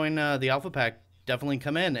to join the Alpha Pack, definitely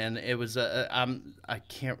come in." And it was I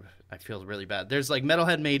feel really bad. There's like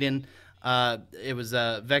Metalhead Maiden, it was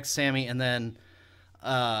Vex Sammy, and then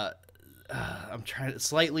I'm trying to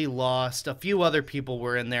Slightly Lost. A few other people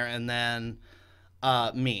were in there, and then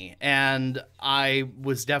me. And I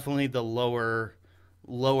was definitely the lower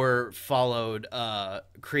followed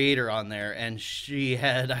creator on there, and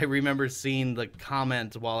I remember seeing the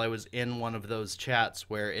comment while I was in one of those chats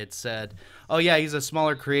where it said, "Oh yeah, he's a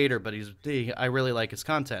smaller creator, but I really like his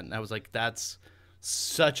content." And I was like, that's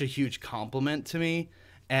such a huge compliment to me.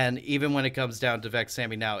 And even when it comes down to Vex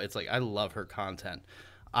Sammy now, it's like I love her content.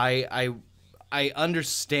 I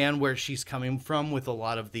understand where she's coming from with a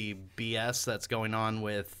lot of the BS that's going on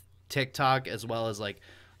with TikTok, as well as like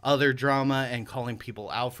other drama and calling people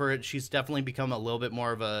out for it. She's definitely become a little bit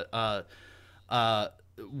more of a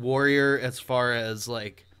warrior as far as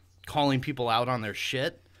like calling people out on their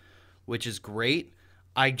shit, which is great.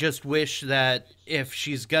 I just wish that if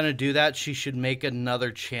she's gonna do that, she should make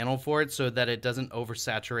another channel for it so that it doesn't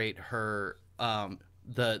oversaturate her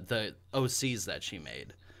the OCs that she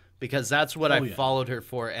made, because that's what I followed her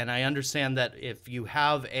for. And I understand that if you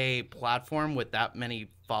have a platform with that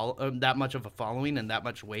much of a following and that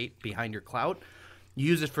much weight behind your clout,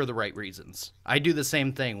 use it for the right reasons. I do the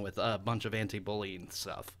same thing with a bunch of anti-bullying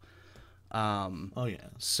stuff. Oh yeah.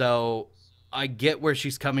 So I get where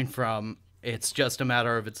she's coming from. It's just a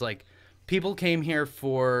matter of, it's like, people came here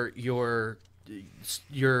for your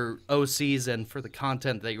OCs and for the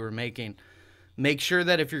content that you were making. Make sure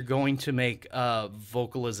that if you're going to make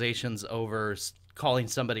vocalizations over calling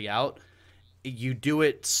somebody out, you do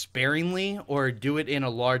it sparingly or do it in a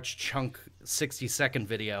large chunk 60-second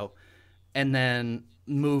video and then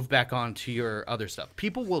move back on to your other stuff.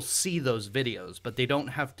 People will see those videos, but they don't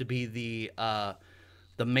have to be the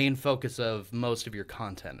main focus of most of your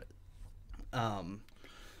content.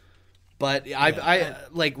 But I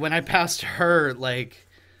like, when I passed her, like,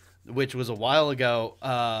 which was a while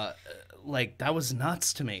ago, like, that was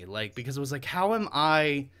nuts to me. Like, because it was like, how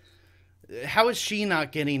is she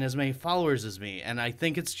not getting as many followers as me? And I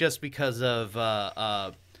think it's just because of,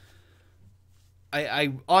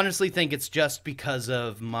 I honestly think it's just because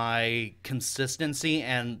of my consistency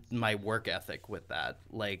and my work ethic with that.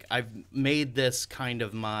 Like, I've made this kind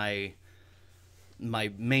of my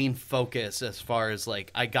main focus, as far as,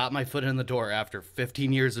 like, I got my foot in the door after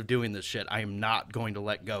 15 years of doing this shit. I am not going to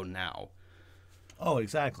let go now. Oh,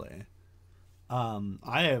 exactly.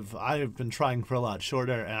 I have been trying for a lot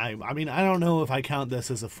shorter, and I mean, I don't know if I count this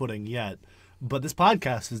as a footing yet, but this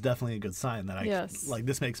podcast is definitely a good sign that like,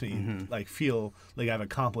 this makes me like feel like I've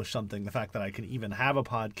accomplished something. The fact that I can even have a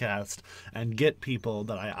podcast and get people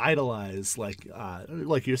that I idolize, like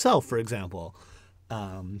yourself, for example.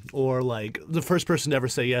 Or like the first person to ever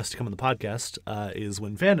say yes to come on the podcast is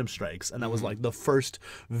When Fandom Strikes, and that was like the first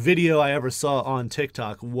video I ever saw on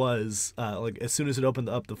TikTok was like, as soon as it opened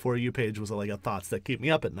up, the For You page was like a thoughts that keep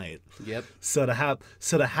me up at night. Yep. So to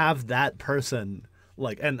have that person,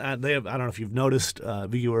 like, and they have, I don't know if you've noticed,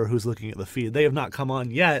 viewer who's looking at the feed, they have not come on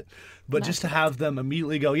yet, but just to have them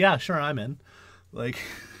immediately go, yeah, sure, I'm in, like.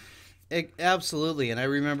 Absolutely. And I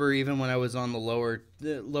remember even when I was on the lower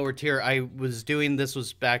tier, I was doing, this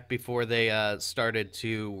was back before they started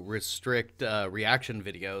to restrict reaction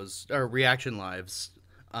videos or reaction lives.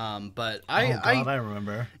 But I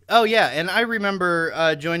remember. Oh yeah, and I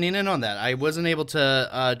remember joining in on that. I wasn't able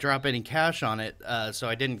to drop any cash on it, so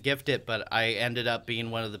I didn't gift it, but I ended up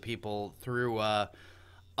being one of the people through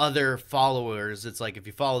other followers. It's like, if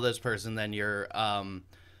you follow this person, then you're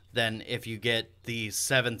then if you get the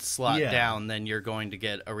 7th slot down, then you're going to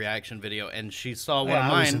get a reaction video. And she saw one of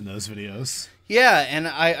mine. I was in those vides. Yeah, and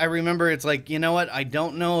I remember, it's like, you know what? I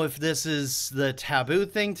don't know if this is the taboo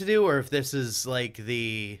thing to do or if this is like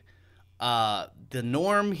the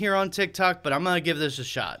norm here on TikTok, but I'm going to give this a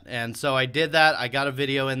shot. And so I did that. I got a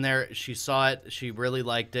video in there. She saw it. She really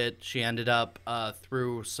liked it. She ended up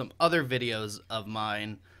through some other videos of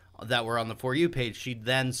mine that were on the For You page. She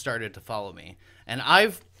then started to follow me. And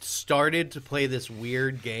I've started to play this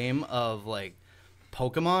weird game of like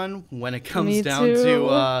Pokemon when it comes down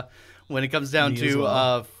to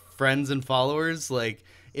friends and followers. Like,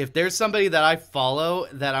 if there's somebody that I follow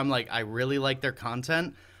that I'm like, I really like their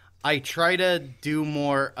content, I try to do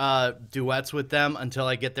more duets with them until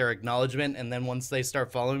I get their acknowledgement, and then once they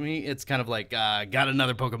start following me, it's kind of like, got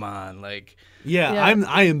another Pokemon. Like, yeah.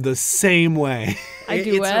 I am the same way. I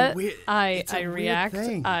duet. I react.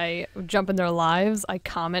 I jump in their lives. I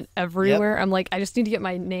comment everywhere. Yep. I'm like, I just need to get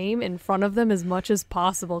my name in front of them as much as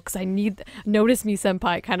possible because I need notice me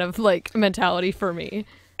senpai kind of like mentality for me.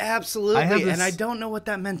 Absolutely, and I don't know what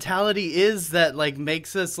that mentality is that like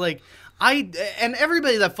makes us like. And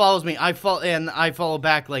everybody that follows me, I follow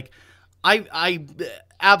back. Like, I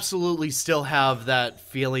absolutely still have that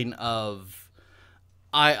feeling of,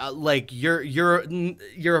 like,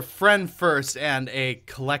 you're a friend first and a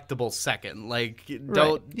collectible second. Like,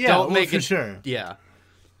 don't make it for sure. Yeah.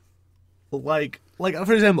 Like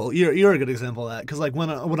for example, you're a good example of that, because like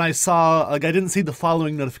when I saw, like, I didn't see the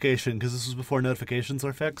following notification because this was before notifications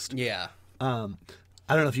were fixed. Yeah.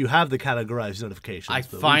 I don't know if you have the categorized notifications. I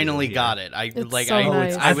finally got it. I've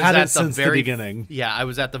had it since the beginning. Yeah, I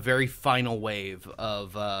was at the very final wave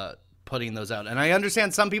of putting those out. And I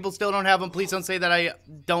understand some people still don't have them. Please don't say that I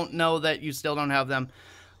don't know that you still don't have them.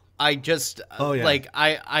 I just, like,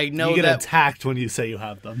 I know that... You get attacked when you say you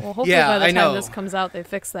have them. Well, hopefully by the time this comes out, they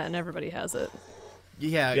fix that and everybody has it.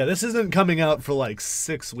 Yeah. Yeah, this isn't coming out for like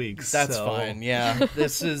 6 weeks. That's fine, yeah.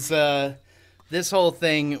 This is, this whole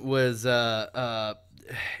thing was,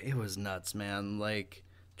 it was nuts, man. Like,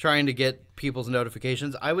 trying to get people's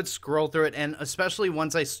notifications. I would scroll through it, and especially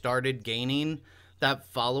once I started gaining that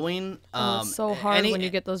following. It's so hard when you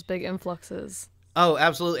get those big influxes. Oh,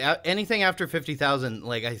 absolutely. Anything after 50,000,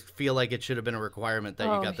 like I feel like it should have been a requirement that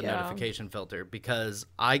you got the notification filter, because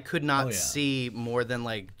I could not see more than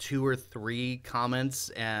like 2 or 3 comments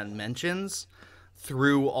and mentions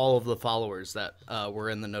through all of the followers that were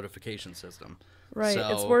in the notification system. Right. So,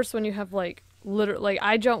 it's worse when you have like literally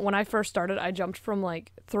when I first started, I jumped from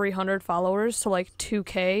like 300 followers to like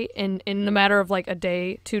 2K in a matter of like a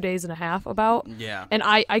day, 2 days and a half about. Yeah. And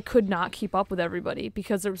I could not keep up with everybody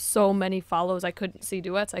because there were so many follows. I couldn't see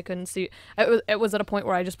duets. I couldn't see. It was at a point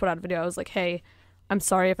where I just put out a video. I was like, hey, I'm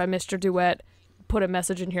sorry if I missed your duet. Put a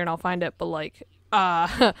message in here and I'll find it. But like,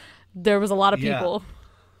 there was a lot of people.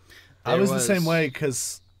 I was the same way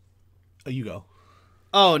because you go.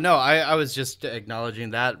 Oh, no, I was just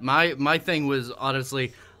acknowledging that. My thing was,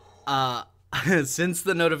 honestly, since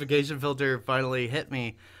the notification filter finally hit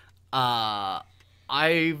me, I've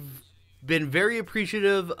been very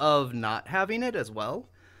appreciative of not having it as well,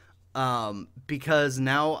 because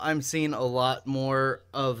now I'm seeing a lot more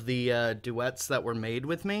of the duets that were made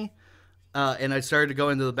with me, and I started to go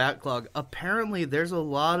into the backlog. Apparently, there's a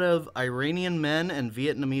lot of Iranian men and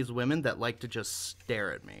Vietnamese women that like to just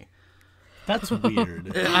stare at me. That's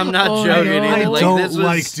weird. I'm not joking. I don't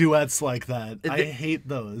like duets like that. I hate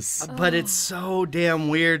those. But it's so damn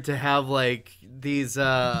weird to have like these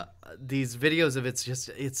videos of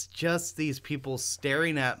it's just these people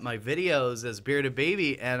staring at my videos as Bearded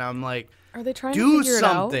Baby, and I'm like, are they trying do to figure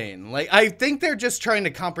something? It out? Like, I think they're just trying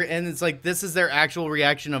to comprehend. It's like this is their actual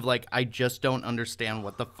reaction of like, I just don't understand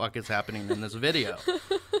what the fuck is happening in this video.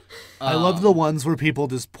 I love the ones where people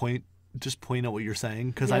just point at what you're saying,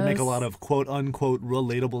 because I make a lot of quote unquote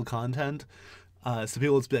relatable content, so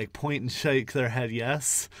people just be like point and shake their head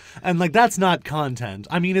yes, and like that's not content.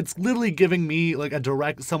 I mean, it's literally giving me like a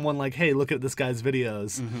direct someone like, hey, look at this guy's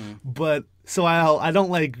videos, but so I don't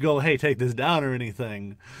like go, hey, take this down or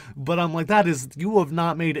anything, but I'm like, that is, you have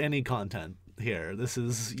not made any content here. This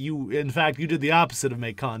is you. In fact, you did the opposite of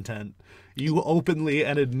make content. You openly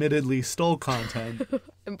and admittedly stole content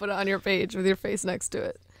and put it on your page with your face next to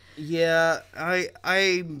it. Yeah,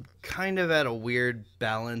 I'm kind of at a weird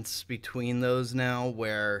balance between those now,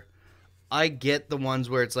 where I get the ones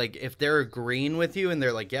where it's like, if they're agreeing with you and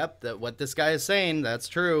they're like, yep, that what this guy is saying, that's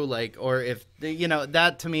true. Like, or if,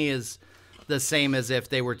 that to me is the same as if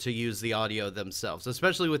they were to use the audio themselves,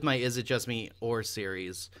 especially with my Is It Just Me or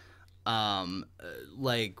series. Hey,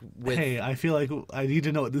 I feel like I need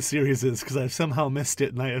to know what this series is, because I've somehow missed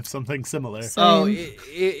it and I have something similar. Oh,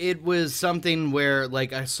 it was something where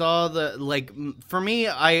like I saw for me,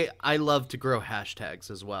 I love to grow hashtags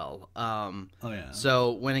as well.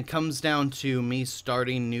 So when it comes down to me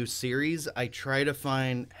starting new series, I try to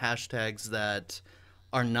find hashtags that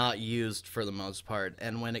are not used for the most part.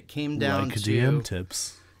 And when it came down like to DM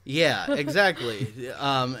tips. Yeah, exactly.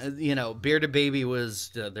 Bearded Baby was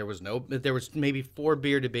there was maybe 4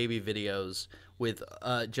 Bearded Baby videos with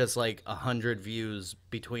just like 100 views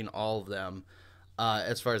between all of them,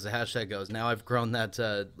 as far as the hashtag goes. Now I've grown that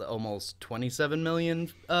to almost 27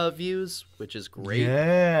 million views, which is great.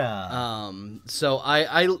 Yeah. So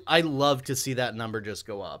I love to see that number just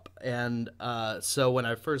go up. And so when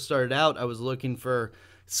I first started out, I was looking for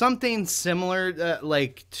something similar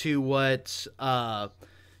like to what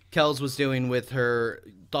Kels was doing with her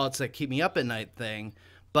Thoughts That Keep Me Up at Night thing,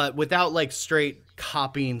 but without like straight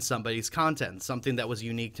copying somebody's content, something that was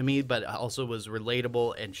unique to me, but also was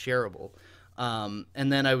relatable and shareable. And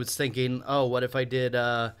then I was thinking, oh, what if I did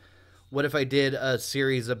a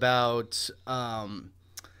series about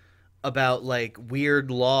like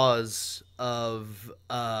weird laws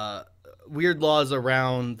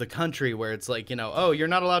around the country, where it's like, oh, you're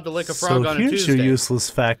not allowed to lick a frog on a Tuesday. So here's your useless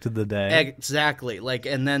fact of the day. Exactly. Like,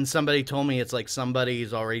 and then somebody told me it's like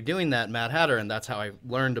somebody's already doing that, Mad Hatter, and that's how I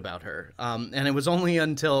learned about her. And it was only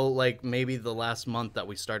until like maybe the last month that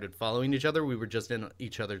we started following each other. We were just in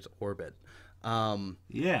each other's orbit.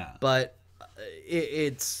 Yeah. But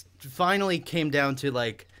it's finally came down to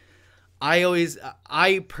like,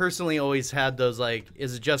 I personally always had those like,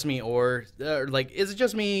 is it just me or like, is it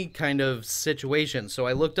just me kind of situations. So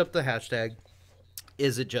I looked up the hashtag,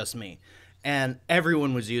 is it just me? And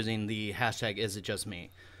everyone was using the hashtag, is it just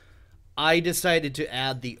me? I decided to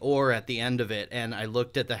add the or at the end of it, and I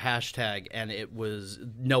looked at the hashtag, and it was,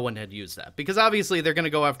 no one had used that. Because obviously they're going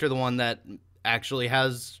to go after the one that actually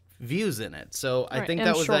has views in it. So I think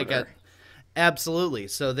that was shorter. Like absolutely.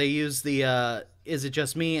 So they used the Is It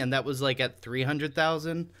Just Me? And that was like at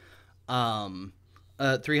 300,000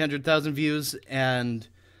 views. And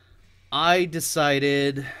I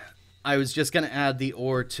decided I was just going to add the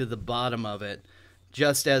or to the bottom of it,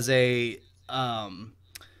 just as a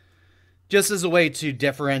just as a way to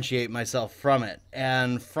differentiate myself from it.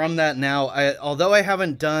 And from that now, although I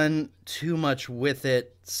haven't done too much with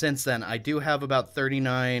it since then, I do have about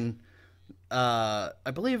 39, I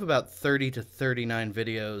believe about 30 to 39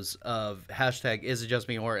 videos of hashtag Is It Just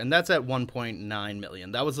Me Or, and that's at 1.9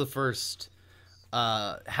 million. That was the first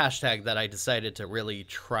hashtag that I decided to really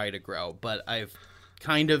try to grow, but I've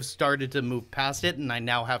kind of started to move past it, and I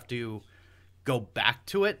now have to go back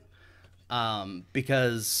to it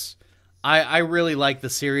because I really like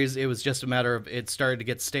the series. It was just a matter of it started to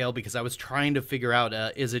get stale because I was trying to figure out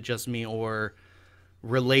Is It Just Me Or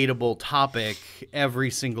relatable topic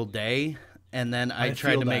every single day, and then I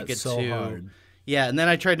tried to make it so hard. Yeah, and then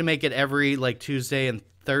I tried to make it every like Tuesday and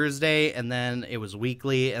Thursday, and then it was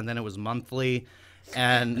weekly, and then it was monthly,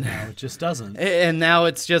 and now it just doesn't. And now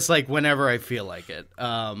it's just like whenever I feel like it.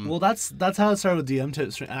 Well, that's how it started with DM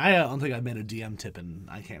tips. I don't think I've made a DM tip in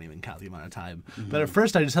I can't even count the amount of time. But at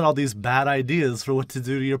first, I just had all these bad ideas for what to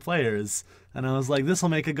do to your players, and I was like, this will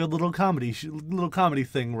make a good little comedy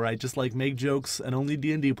thing where I just like make jokes, and only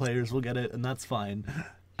D&D players will get it, and that's fine.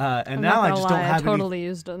 And now I just don't have. I totally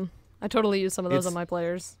used them. I totally used some of those on my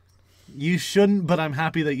players. You shouldn't, but I'm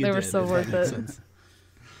happy that you did. They were so worth it.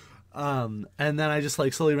 And then I just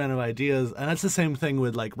like slowly ran out of ideas, and that's the same thing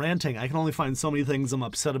with like ranting. I can only find so many things I'm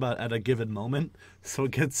upset about at a given moment, so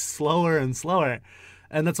it gets slower and slower.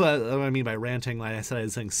 And that's what I mean by ranting. Like I said, I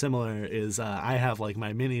was saying similar is I have like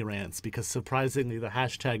my mini rants, because surprisingly the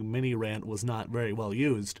hashtag mini rant was not very well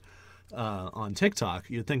used on TikTok.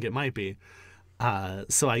 You'd think it might be,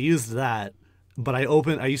 so I used that. But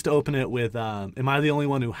I used to open it with, am I the only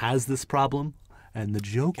one who has this problem? And the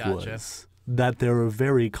joke was that there are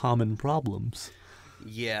very common problems.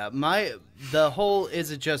 Yeah, the whole Is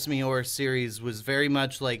It Just Me Or series was very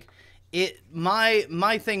much like it.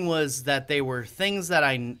 My thing was that they were things that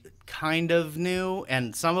I kind of knew,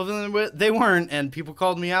 and some of them they weren't, and people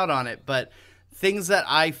called me out on it. But things that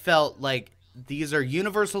I felt like these are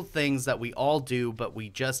universal things that we all do, but we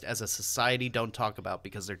just as a society don't talk about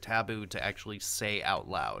because they're taboo to actually say out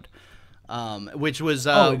loud. Which was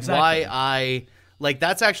exactly. why I like.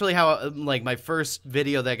 That's actually how like my first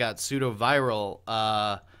video that got pseudo viral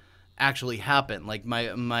actually happened. Like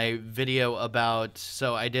my video about,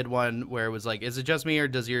 so I did one where it was like, is it just me or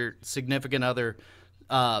does your significant other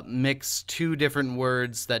mix two different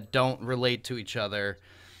words that don't relate to each other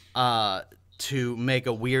to make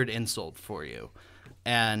a weird insult for you?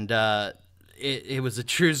 And it was a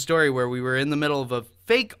true story where we were in the middle of a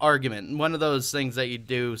fake argument. One of those things that you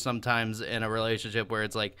do sometimes in a relationship where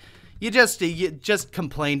it's like, you just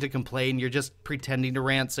complain to complain. You're just pretending to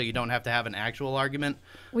rant so you don't have to have an actual argument.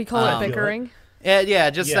 We call it bickering.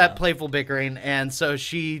 That playful bickering. And so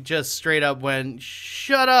she just straight up went,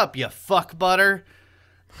 shut up, you fuck butter.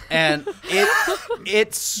 And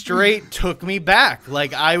it straight took me back.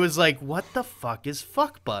 Like, I was like, what the fuck is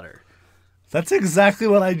fuck butter? That's exactly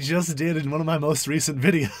what I just did in one of my most recent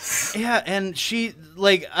videos. Yeah, and she,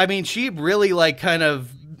 like, I mean, she really, like, kind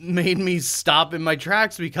of made me stop in my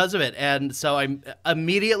tracks because of it. And so I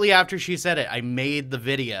immediately after she said it, I made the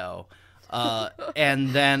video. And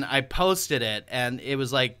then I posted it, and it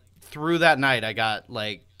was, like, through that night, I got,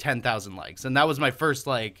 like, 10,000 likes. And that was my first,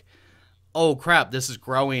 like, oh crap, this is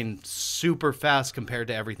growing super fast compared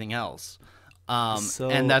to everything else.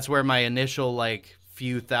 And that's where my initial like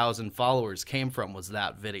few thousand followers came from, was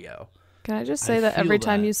that video. Can I just say that every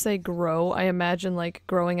time you say grow, I imagine like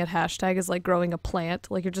growing at hashtag is like growing a plant.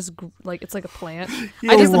 Like you're just like, it's like a plant.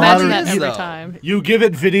 I just imagine that every time. You give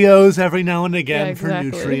it videos every now and again for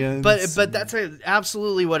nutrients. But that's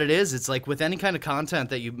absolutely what it is. It's like with any kind of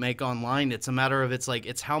content that you make online, it's a matter of,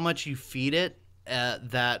 it's how much you feed it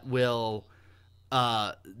that will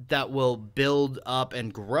build up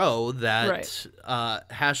and grow that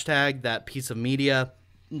hashtag, that piece of media.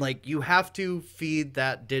 Like, you have to feed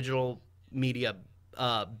that digital media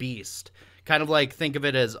beast. Kind of like, think of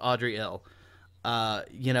it as Audrey Ill.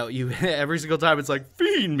 You every single time it's like,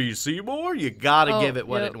 feed me, Seymour. You gotta give it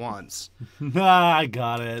what it wants. I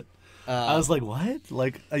got it. I was like, what?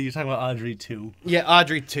 Like, are you talking about Audrey 2? Yeah,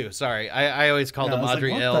 Audrey 2. Sorry. I always called him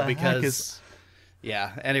Audrey Ill because...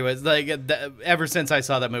 Yeah, anyways, like ever since I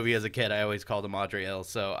saw that movie as a kid, I always called him Audrey Ill,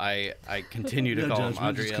 so I continue to call him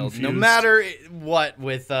Audrey Ill. No matter what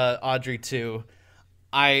with Audrey 2,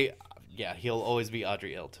 he'll always be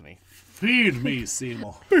Audrey Ill to me. Feed me,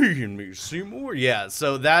 Seymour. Feed me, Seymour. Yeah,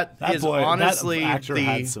 so that is boy, honestly... That actor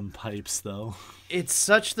had some pipes, though. It's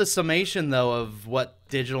such the summation, though, of what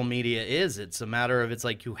digital media is. It's a matter of, it's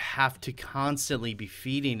like you have to constantly be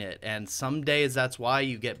feeding it, and some days that's why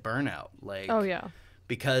you get burnout. Like,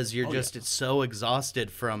 because you're it's so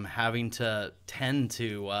exhausted from having to tend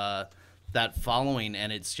to that following,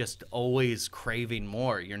 and it's just always craving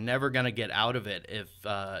more. You're never going to get out of it if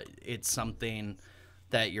it's something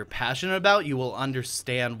that you're passionate about. You will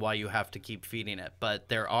understand why you have to keep feeding it. But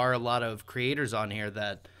there are a lot of creators on here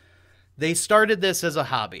that they started this as a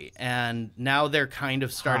hobby, and now they're kind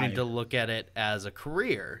of starting to look at it as a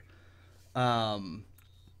career. And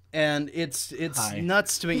it's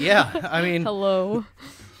nuts to me. Yeah, I mean, hello.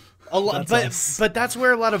 A lot, but that's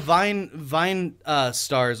where a lot of Vine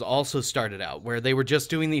stars also started out, where they were just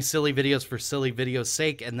doing these silly videos for silly videos'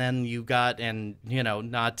 sake, and then you got, and you know,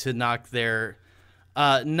 not to knock their,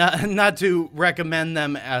 not to recommend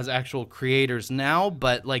them as actual creators now,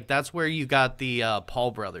 but like that's where you got the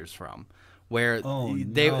Paul brothers from, where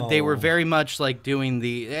they were very much like doing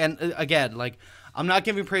the, and again, like I'm not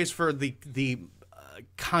giving praise for the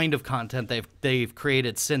kind of content they've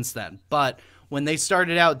created since then, but when they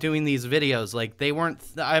started out doing these videos, like they weren't,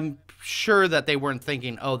 I'm sure that they weren't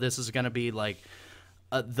thinking, oh, this is going to be like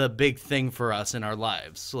the big thing for us in our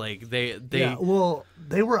lives. Like they well,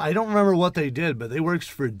 they were, I don't remember what they did, but they worked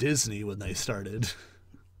for Disney when they started.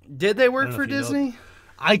 Did they work for Disney?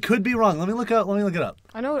 I could be wrong. Let me look it up.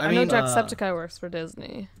 I know Jacksepticeye works for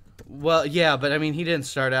Disney. Well, yeah, but I mean, he didn't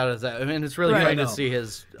start out as that. I mean, it's really funny to see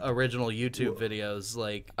his original YouTube videos.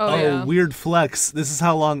 Like, weird flex. This is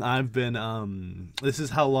how long I've been. Watching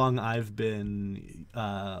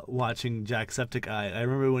Jacksepticeye. I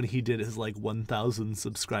remember when he did his like 1,000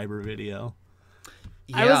 subscriber video.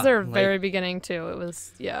 Yeah, I was there very beginning too. It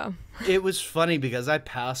was It was funny because I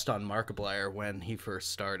passed on Markiplier when he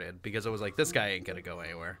first started because I was like, this guy ain't gonna go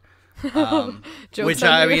anywhere. Which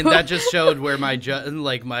I mean, that just showed where my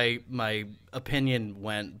opinion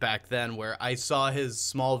went back then, where I saw his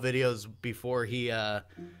small videos before he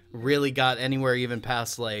really got anywhere, even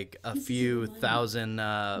past like a few thousand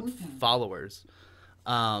followers.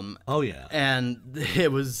 And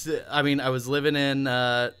it was, I mean, I was living in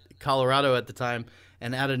Colorado at the time,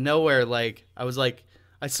 and out of nowhere, like I was like,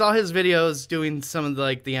 I saw his videos doing some of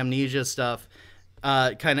the amnesia stuff,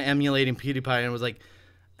 kind of emulating PewDiePie, and was like,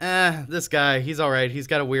 this guy, he's all right. He's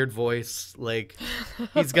got a weird voice. Like,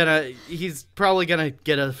 he's probably gonna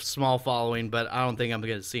get a small following, but I don't think I'm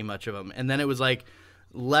gonna see much of him. And then it was like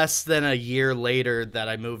less than a year later that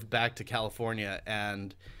I moved back to California,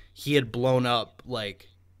 and he had blown up like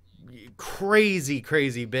crazy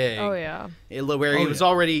big. Oh yeah. Where he was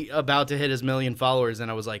already about to hit his 1 million followers, and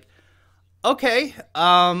I was like, okay,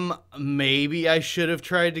 maybe I should have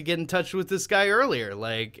tried to get in touch with this guy earlier,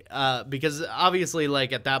 like, because obviously,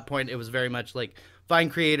 like, at that point, it was very much like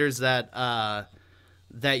find creators that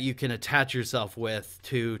you can attach yourself with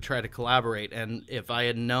to try to collaborate. And if I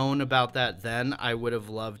had known about that then, I would have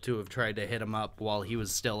loved to have tried to hit him up while he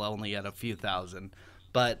was still only at a few thousand.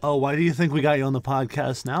 But why do you think we got you on the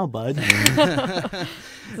podcast now, bud?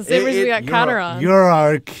 It's the same reason we got Connor on. You're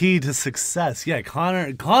our key to success. Yeah,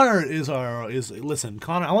 Connor listen,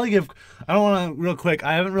 Connor, I don't want to, real quick,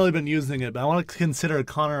 I haven't really been using it, but I want to consider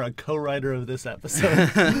Connor a co-writer of this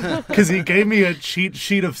episode. Because he gave me a cheat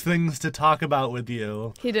sheet of things to talk about with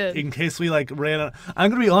you. He did. In case we ran out.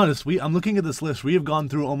 I'm going to be honest, I'm looking at this list. We have gone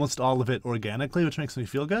through almost all of it organically, which makes me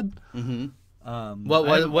feel good. Mm-hmm.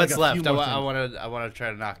 What's left? I want to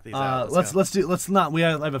try to knock these out.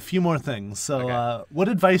 I have a few more things. So, what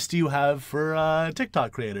advice do you have for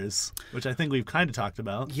TikTok creators? Which I think we've kind of talked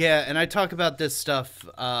about. Yeah, and I talk about this stuff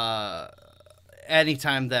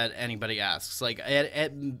anytime that anybody asks. Like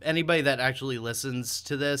anybody that actually listens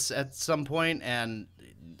to this at some point and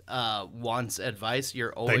wants advice,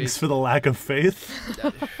 you're always. Thanks for the lack of faith.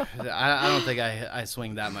 I don't think I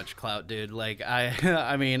swing that much clout, dude. Like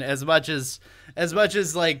I mean, as much as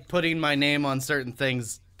like putting my name on certain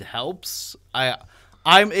things helps,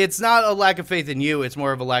 it's not a lack of faith in you. It's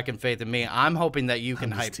more of a lack of faith in me. I'm hoping that you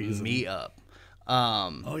can hype me up.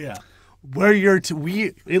 Oh yeah. Where it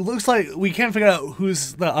looks like we can't figure out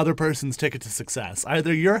who's the other person's ticket to success.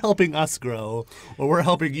 Either you're helping us grow or we're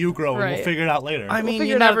helping you grow, and we'll figure it out later. I mean,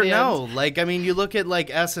 you never know. Like, I mean, you look at like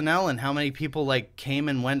SNL and how many people like came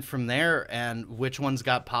and went from there, and which ones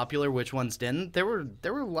got popular, which ones didn't. There were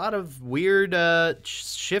a lot of weird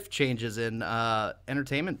shift changes in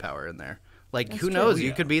entertainment power in there. Like, that's who knows?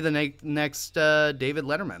 You could be the next David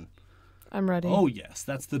Letterman. I'm ready. Oh yes,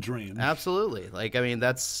 that's the dream. Absolutely. Like, I mean,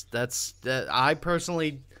 that's I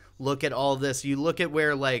personally look at all this. You look at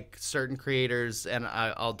where like certain creators, and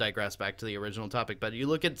I'll digress back to the original topic, but you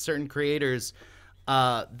look at certain creators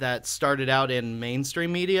that started out in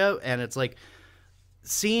mainstream media, and it's like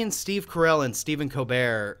seeing Steve Carell and Stephen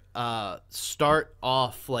Colbert start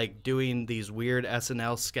off like doing these weird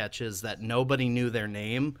SNL sketches that nobody knew their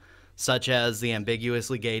name, such as the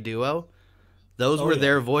Ambiguously Gay Duo. Those were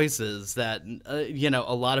their voices that, you know,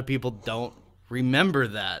 a lot of people don't remember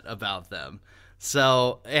that about them.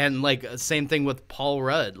 So, and like same thing with Paul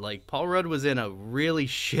Rudd. Like Paul Rudd was in a really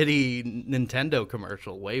shitty Nintendo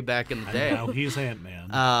commercial way back in the day. Now he's Ant-Man.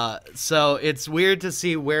 So it's weird to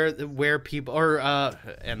see where people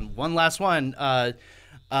and one last one.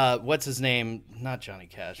 What's his name? Not Johnny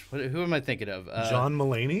Cash. Who am I thinking of? John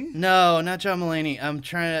Mulaney? No, not John Mulaney. I'm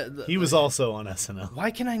trying to. He was also on SNL. Why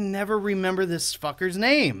can I never remember this fucker's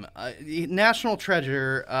name? National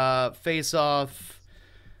Treasure. Face Off.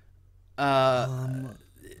 Are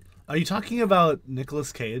you talking about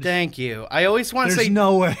Nicolas Cage? Thank you. I always want to say. There's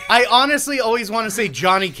no way. I honestly always want to say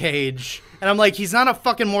Johnny Cage, and I'm like, he's not a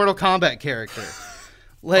fucking Mortal Kombat character.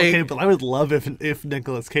 Like, okay, but I would love if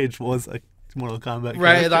Nicolas Cage was a Mortal Kombat character.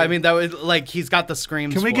 Right, I mean, that was like, he's got the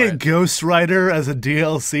screams. Can we get Ghost Rider as a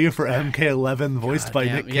DLC for MK11 voiced by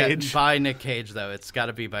Nick Cage? Yeah, by Nick Cage, though. It's got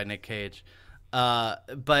to be by Nick Cage.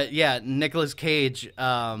 But yeah, Nicolas Cage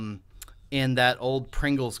in that old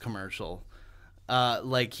Pringles commercial.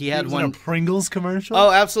 Like he had one in a Pringles commercial.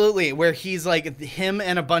 Oh, absolutely, where he's like him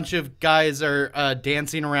and a bunch of guys are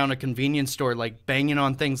dancing around a convenience store, like banging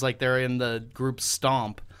on things like they're in the group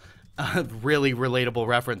Stomp. Really relatable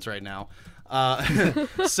reference right now.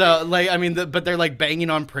 So like I mean, but they're like banging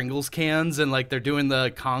on Pringles cans and like they're doing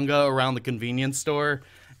the conga around the convenience store.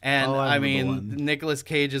 And I mean, Nicolas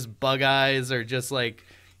Cage's bug eyes are just like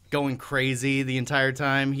going crazy the entire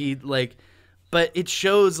time. But it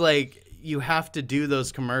shows like you have to do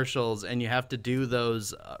those commercials and you have to do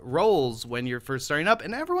those roles when you're first starting up,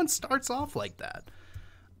 and everyone starts off like that.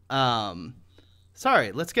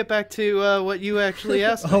 Sorry, let's get back to what you actually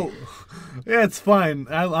asked me. Oh, yeah, it's fine.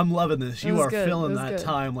 I'm loving this. You are good. filling that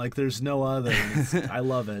time like there's no other. I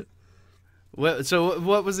love it. So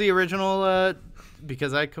what was the original?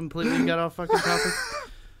 Because I completely got off fucking topic.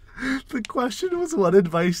 The question was, what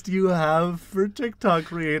advice do you have for TikTok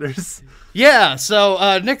creators? Yeah,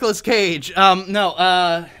 so Nicolas Cage.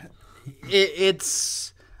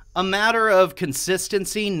 It's a matter of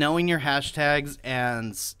consistency, knowing your hashtags,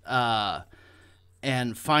 and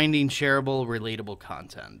finding shareable, relatable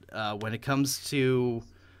content. When it comes to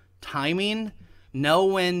timing, know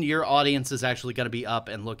when your audience is actually going to be up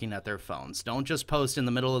and looking at their phones. Don't just post in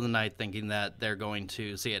the middle of the night thinking that they're going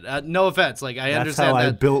to see it. No offense, like I understand that's how that.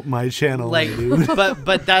 I built my channel, like, dude.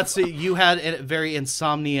 but that's you had a very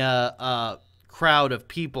insomnia crowd of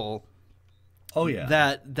people. Oh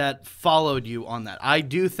yeah, that followed you on that. I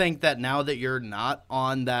do think that now that you're not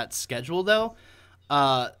on that schedule, though,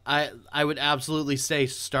 I would absolutely say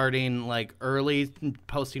starting like early,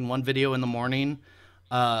 posting one video in the morning.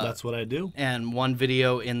 That's what I do. And one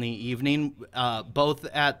video in the evening, both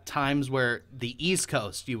at times where the East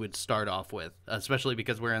Coast you would start off with, especially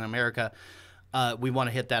because we're in America. We want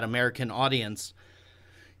to hit that American audience.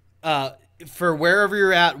 For wherever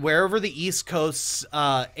you're at, wherever the East Coast's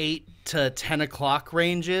 8 to 10 o'clock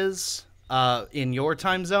range is in your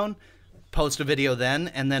time zone, post a video then,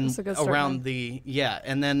 and then around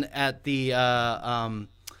and then at the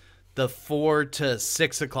 4 to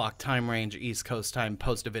 6 o'clock time range, East Coast time,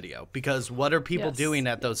 post a video. Because what are people doing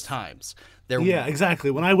at those times? Yeah, exactly.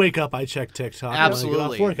 When I wake up, I check TikTok. Absolutely. When I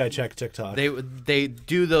get off work, I check TikTok. They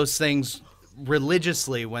do those things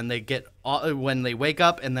religiously when they wake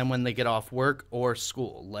up and then when they get off work or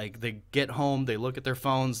school. Like they get home, they look at their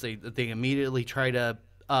phones, they immediately try to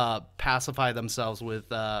pacify themselves with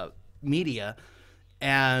media,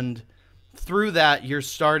 and through that you're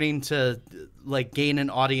starting to like gain an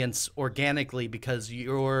audience organically because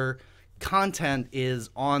your content is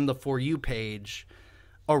on the For You page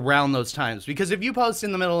around those times. Because if you post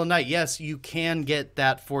in the middle of the night, yes, you can get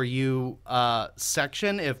that For You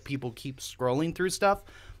section if people keep scrolling through stuff,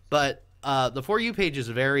 but the For You page is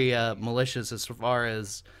very malicious as far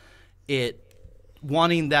as it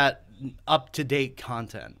wanting that up-to-date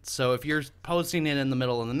content. So if you're posting it in the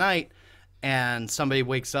middle of the night and somebody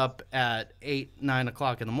wakes up at 8, 9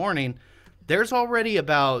 o'clock in the morning, there's already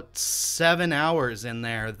about 7 hours in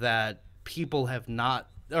there that people have not,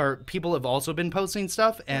 or people have also been posting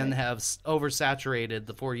stuff and have oversaturated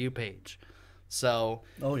the For You page. So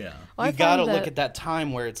you got to look at that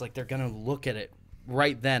time where it's like they're going to look at it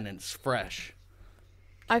right then and it's fresh.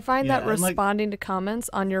 I find that responding to comments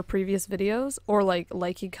on your previous videos, or like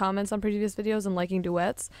liking comments on previous videos and liking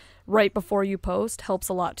duets right before you post helps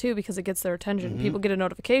a lot too, because it gets their attention. Mm-hmm. People get a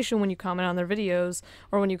notification when you comment on their videos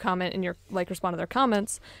or when you comment and respond to their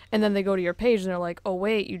comments, and then they go to your page and they're like, oh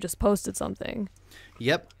wait, you just posted something.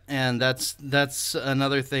 Yep, and that's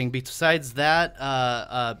another thing. Besides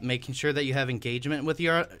that, making sure that you have engagement with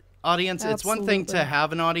your audience. Absolutely. It's one thing to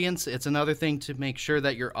have an audience. It's another thing to make sure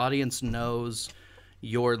that your audience knows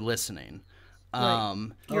you're listening. Right.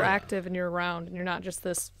 You're active and you're around, and you're not just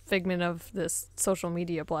this figment of this social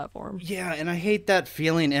media platform. Yeah, and I hate that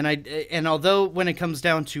feeling. And although when it comes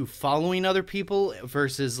down to following other people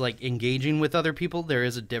versus like engaging with other people, there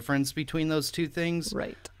is a difference between those two things.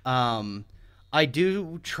 Right. I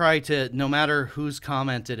do try to, no matter whose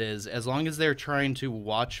comment it is, as long as they're trying to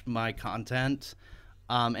watch my content,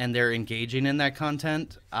 and they're engaging in that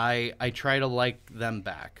content, I try to like them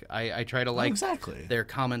back. I try to like their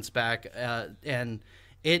comments back, and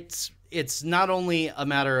it's not only a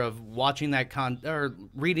matter of watching that or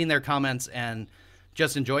reading their comments and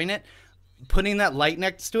just enjoying it. Putting that light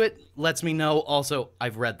next to it lets me know also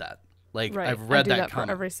I've read that. Like I've read that comment.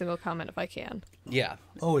 For every single comment if I can. Yeah.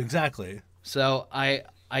 Oh, exactly. So I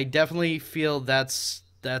definitely feel that's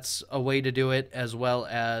a way to do it, as well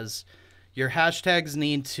as your hashtags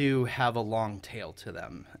need to have a long tail to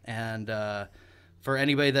them. And for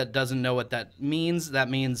anybody that doesn't know what that means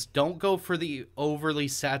don't go for the overly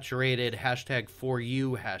saturated hashtag for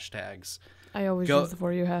you hashtags. I always use the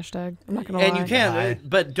for you hashtag. I'm not gonna lie. And you can,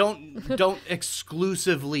 but don't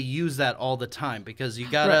exclusively use that all the time, because you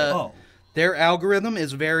gotta. Their algorithm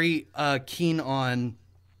is very keen on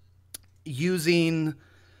using,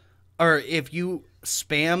 or if you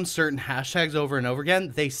spam certain hashtags over and over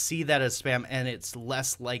again, they see that as spam, and it's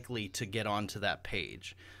less likely to get onto that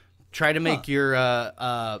page. Try to make your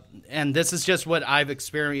and this is just what I've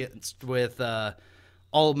experienced with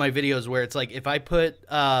all of my videos, where it's like if I put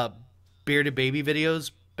bearded baby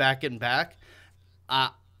videos back and back,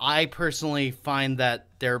 I personally find that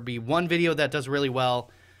there'll be one video that does really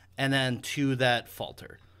well and then two that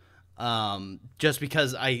falter. Just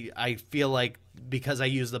because I feel like, because I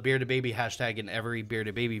use the bearded baby hashtag in every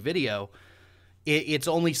bearded baby video, it's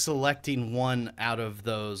only selecting one out of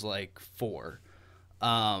those like 4.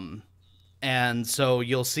 And so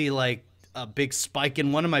you'll see like a big spike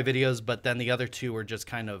in one of my videos, but then the other 2 are just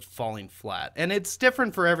kind of falling flat. And it's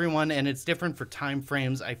different for everyone, and it's different for time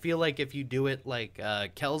frames. I feel like if you do it like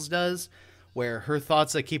Kels does, where her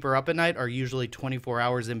thoughts that keep her up at night are usually 24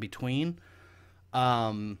 hours in between,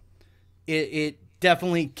 it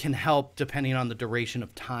definitely can help depending on the duration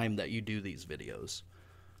of time that you do these videos.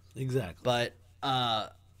 Exactly. But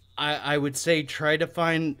I would say try to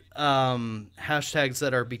find hashtags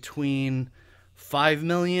that are between 5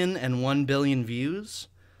 million and 1 billion views,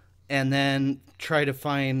 and then try to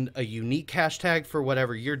find a unique hashtag for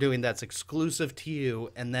whatever you're doing that's exclusive to you,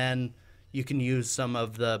 and then you can use some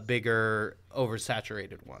of the bigger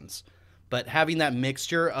oversaturated ones. But having that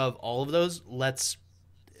mixture of all of those lets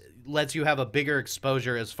you have a bigger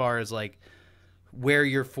exposure as far as like where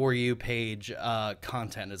your For You page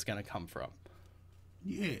content is going to come from.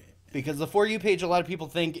 Yeah. Because the For You page, a lot of people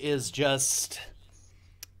think is just...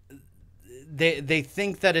 They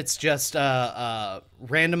think that it's just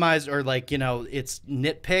randomized, or like, you know, it's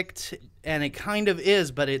nitpicked, and it kind of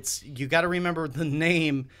is, but it's, you got to remember the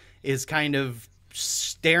name is kind of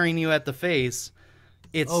staring you at the face.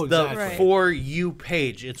 It's the For You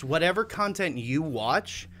page. It's whatever content you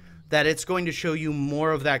watch, that it's going to show you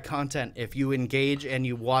more of that content if you engage and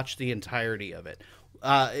you watch the entirety of it.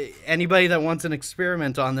 Anybody that wants an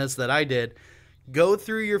experiment on this that I did, go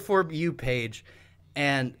through your For You page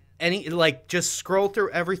and just scroll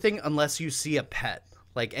through everything unless you see a pet,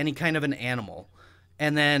 like any kind of an animal,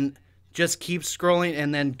 and then just keep scrolling,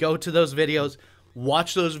 and then go to those videos,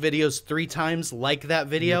 watch those videos 3 times, like that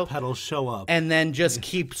video. The pet will show up. And then just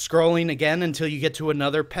keep scrolling again until you get to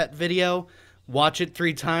another pet video. Watch it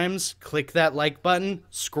 3 times, click that like button,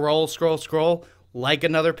 scroll, like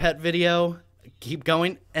another pet video, keep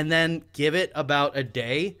going, and then give it about a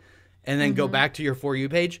day, and then go back to your For You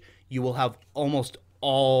page. You will have almost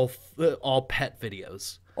all pet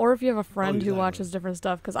videos. Or if you have a friend who watches different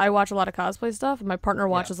stuff, because I watch a lot of cosplay stuff, and my partner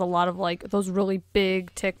watches a lot of like those really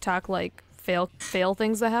big TikTok like fail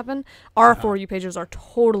things that happen. Our For You pages are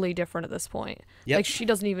totally different at this point. Yep. Like, she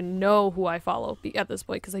doesn't even know who I follow at this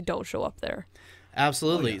point because they don't show up there.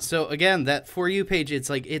 Absolutely. So again, that For You page, it's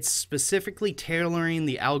like it's specifically tailoring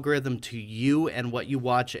the algorithm to you and what you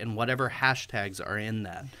watch and whatever hashtags are in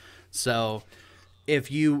that. So if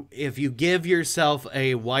you give yourself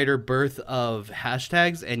a wider berth of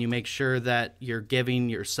hashtags, and you make sure that you're giving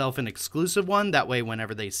yourself an exclusive one, that way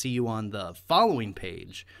whenever they see you on the following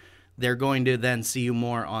page, they're going to then see you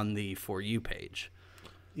more on the For You page.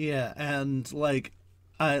 Yeah, and like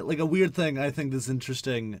a weird thing I think that's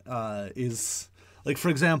interesting is, like, for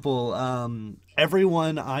example,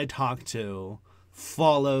 everyone I talk to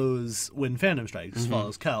follows When Fandom Strikes,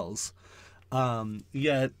 follows Kells.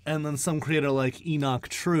 Yet, and then some creator like Enoch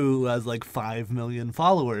True has like 5 million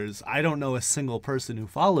followers. I don't know a single person who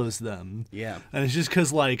follows them. Yeah. And it's just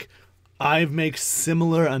because, like, I make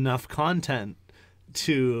similar enough content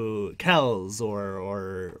to Kells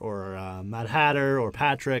or Mad Hatter or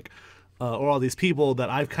Patrick or all these people that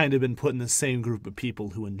I've kind of been put in the same group of people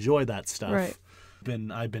who enjoy that stuff. Right.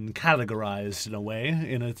 I've been categorized in a way,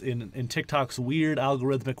 in TikTok's weird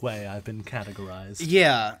algorithmic way. I've been categorized.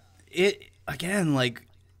 Yeah. Again, like,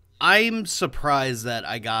 I'm surprised that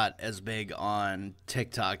I got as big on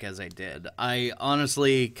TikTok as I did. I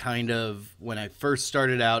honestly kind of, when I first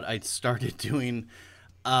started out, I started doing,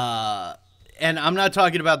 and I'm not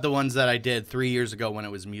talking about the ones that I did 3 years ago when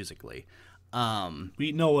it was Musical.ly.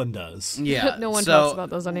 No one does. Yeah. No one talks about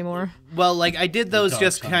those anymore. Well, like, I did those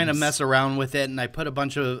just kind of mess around with it, and I put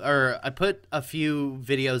I put a few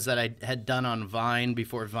videos that I had done on Vine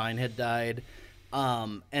before Vine had died.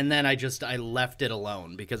 And then I left it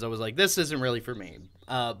alone because I was like, this isn't really for me.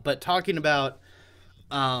 But talking about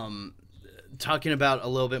a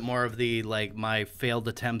little bit more of the, like, my failed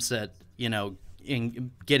attempts at,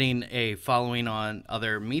 in getting a following on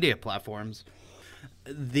other media platforms,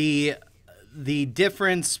 the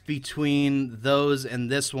difference between those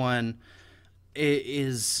and this one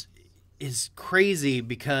is crazy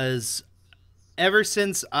because ever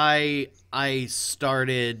since I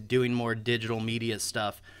started doing more digital media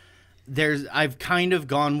stuff, I've kind of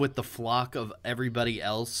gone with the flock of everybody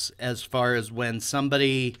else as far as when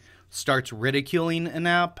somebody starts ridiculing an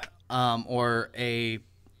app or a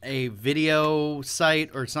video site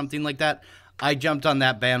or something like that. I jumped on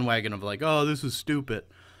that bandwagon of like, oh, this is stupid.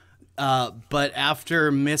 But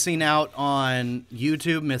after missing out on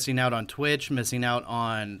YouTube, missing out on Twitch, missing out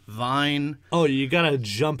on Vine. Oh, you gotta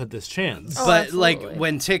jump at this chance. But absolutely. like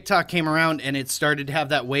when TikTok came around and it started to have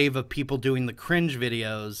that wave of people doing the cringe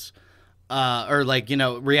videos, or like,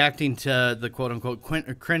 reacting to the quote unquote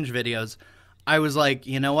cringe videos, I was like,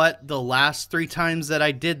 you know what? The last 3 times that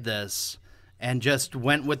I did this and just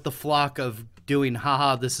went with the flock of doing,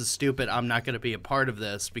 haha, this is stupid, I'm not going to be a part of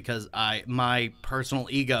this because my personal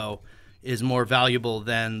ego is more valuable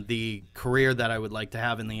than the career that I would like to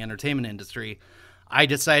have in the entertainment industry. I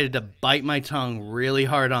decided to bite my tongue really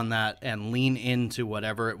hard on that and lean into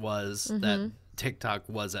whatever it was that TikTok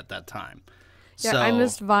was at that time. Yeah, so, I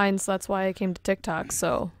missed Vine, so that's why I came to TikTok,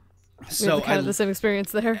 so we had kind of the same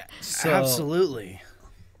experience there. Absolutely.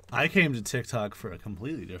 I came to TikTok for a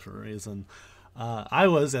completely different reason.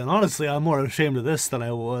 And honestly, I'm more ashamed of this than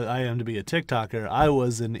I am to be a TikToker. I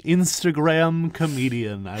was an Instagram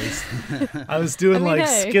comedian. I was doing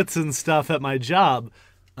skits and stuff at my job,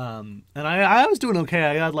 and I was doing okay.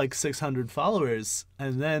 I got like 600 followers,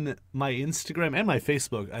 and then my Instagram and my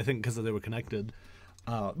Facebook, I think because they were connected,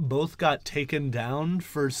 both got taken down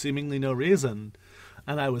for seemingly no reason.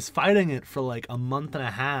 And I was fighting it for like a month and a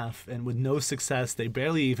half, and with no success. They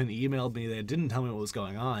barely even emailed me. They didn't tell me what was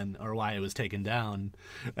going on or why it was taken down.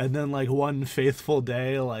 And then like one faithful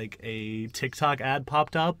day, like a TikTok ad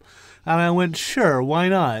popped up, and I went, sure, why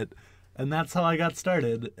not? And that's how I got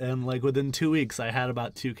started. And like within 2 weeks, I had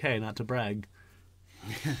about 2K, not to brag.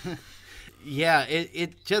 Yeah,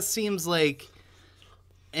 it just seems like,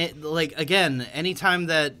 again, anytime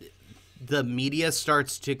that the media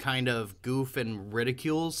starts to kind of goof and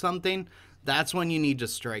ridicule something, that's when you need to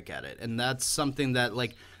strike at it. And that's something that,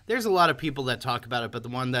 like, there's a lot of people that talk about it, but the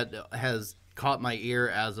one that has caught my ear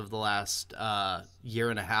as of the last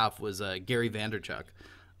year and a half was Gary Vaynerchuk.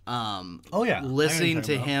 Oh, yeah. Listening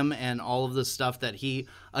to him and all of the stuff that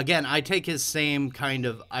again, I take his same kind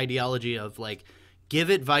of ideology of, like, give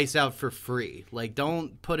advice out for free. Like,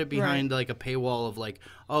 don't put it behind like a paywall of like,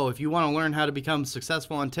 oh, if you want to learn how to become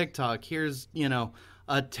successful on TikTok, here's,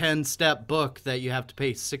 a 10-step book that you have to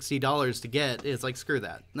pay $60 to get. It's like, screw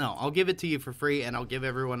that. No, I'll give it to you for free, and I'll give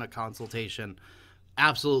everyone a consultation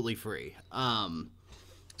absolutely free.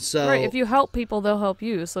 So right, if you help people, they'll help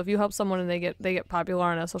you. So if you help someone and they get popular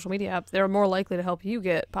on a social media app, they're more likely to help you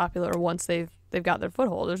get popular once they've got their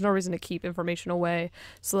foothold. There's no reason to keep information away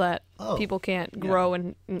so that people can't grow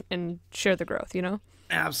and share the growth,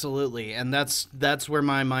 Absolutely. And that's where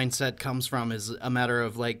my mindset comes from, is a matter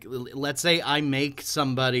of, like, let's say I make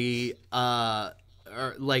somebody or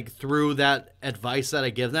like through that advice that I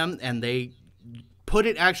give them, and they put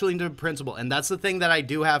it actually into principle. And that's the thing that I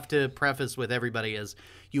do have to preface with everybody is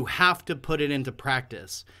you have to put it into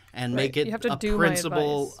practice and make it a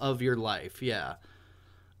principle of your life. Yeah.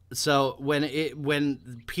 So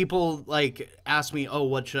when people like ask me, oh,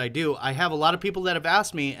 what should I do? I have a lot of people that have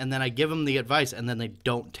asked me, and then I give them the advice, and then they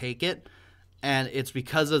don't take it, and it's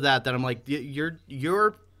because of that I'm like,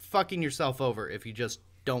 you're fucking yourself over if you just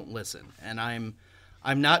don't listen. And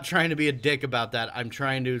I'm not trying to be a dick about that. I'm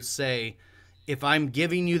trying to say, if I'm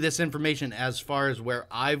giving you this information as far as where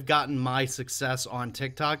I've gotten my success on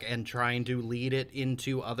TikTok and trying to lead it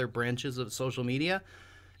into other branches of social media,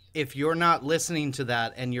 if you're not listening to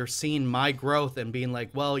that and you're seeing my growth and being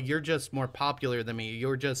like, well, you're just more popular than me,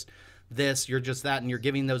 you're just this, you're just that, and you're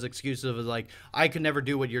giving those excuses of like, I could never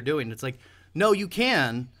do what you're doing. It's like, no, you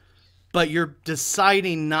can, but you're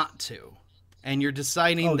deciding not to. And you're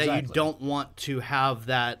deciding that you don't want to have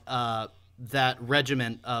that that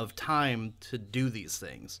regiment of time to do these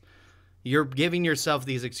things. You're giving yourself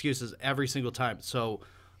these excuses every single time. So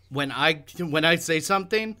when I say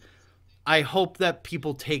something, I hope that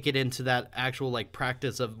people take it into that actual like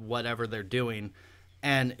practice of whatever they're doing.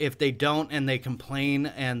 And if they don't and they complain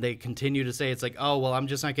and they continue to say it's like, oh, well, I'm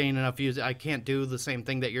just not getting enough views, I can't do the same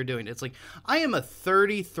thing that you're doing. It's like, I am a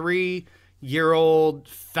 33-year-old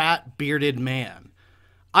fat bearded man.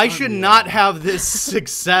 I should not have this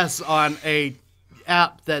success on a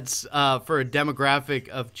app that's for a demographic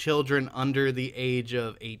of children under the age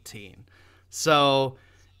of 18. So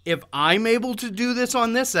if I'm able to do this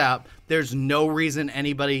on this app, there's no reason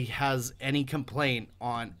anybody has any complaint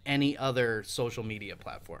on any other social media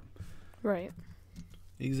platform. Right.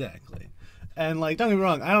 Exactly. And like, don't get me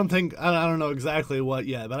wrong, I don't know exactly what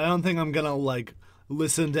yet, but I don't think I'm gonna like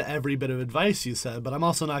listen to every bit of advice you said, but I'm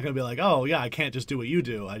also not gonna be like, oh yeah, I can't just do what you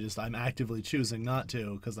do. I'm actively choosing not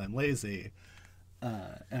to because I'm lazy.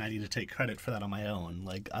 And I need to take credit for that on my own,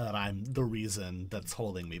 like that I'm the reason that's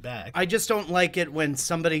holding me back. I just don't like it when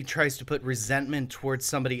somebody tries to put resentment towards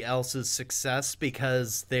somebody else's success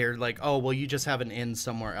because they're like, oh, well, you just have an in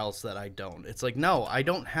somewhere else that I don't. It's like, no, I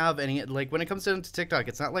don't have any. Like when it comes down to TikTok,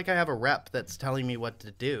 it's not like I have a rep that's telling me what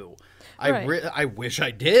to do. Right. I wish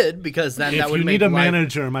I did, because then that would make If you need a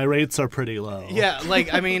manager, my rates are pretty low. Yeah,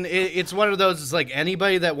 like, I mean, it's one of those, it's like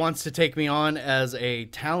anybody that wants to take me on as a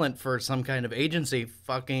talent for some kind of agency,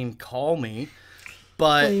 fucking call me.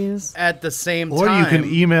 But please. At the same time... Or you can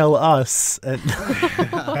email us, and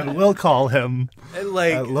we'll call him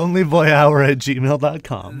like, at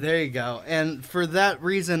lonelyboyhour@gmail.com. There you go. And for that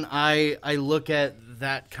reason, I look at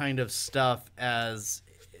that kind of stuff as,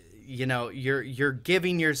 you know, you're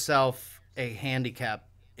giving yourself a handicap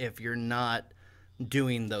if you're not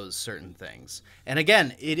doing those certain things. And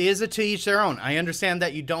again, it is a to each their own. I understand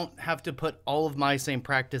that you don't have to put all of my same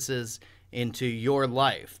practices into your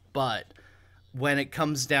life, but when it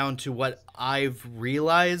comes down to what I've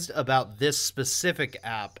realized about this specific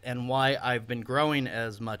app and why I've been growing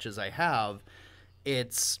as much as I have,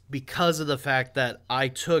 it's because of the fact that I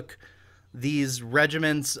took these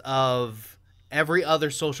regiments of every other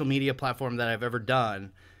social media platform that I've ever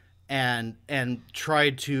done and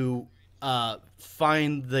tried to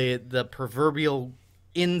find the proverbial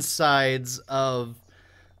insides of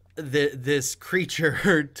this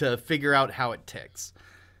creature to figure out how it ticks.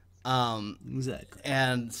 Exactly.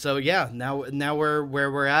 And so yeah, now we're where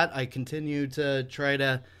we're at. I continue to try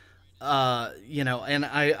to you know, and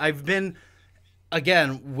I've been,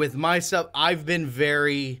 again, with myself, I've been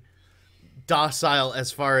very docile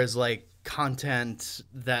as far as like content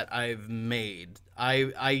that I've made.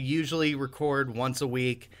 I usually record once a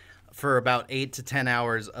week for about 8 to 10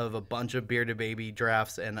 hours of a bunch of Bearded Baby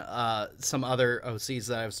drafts and some other OCs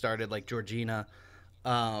that I've started, like Georgina.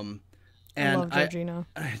 And I love Georgina.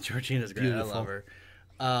 Georgina's great. Beautiful. I love her.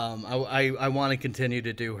 I want to continue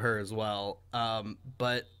to do her as well.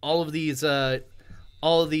 But all of these videos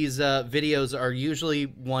are usually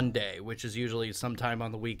one day, which is usually sometime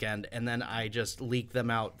on the weekend, and then I just leak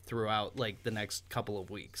them out throughout like the next couple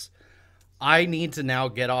of weeks. I need to now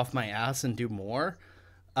get off my ass and do more.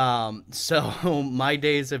 So my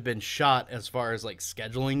days have been shot as far as like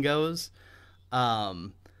scheduling goes.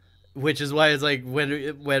 Which is why it's like when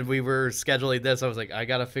we were scheduling this, I was like, I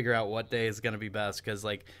got to figure out what day is going to be best. Because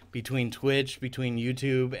like between Twitch, between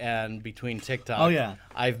YouTube, and between TikTok, oh yeah,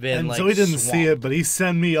 I've been and like so he didn't swamped. see it, but he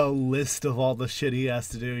sent me a list of all the shit he has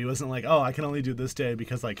to do. He wasn't like, oh, I can only do this day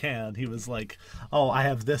because I can. He was like, oh, I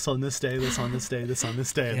have this on this day, this on this day, this on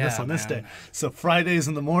this day, and this on this day. So Fridays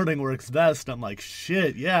in the morning works best. I'm like,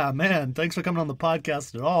 shit, yeah, man. Thanks for coming on the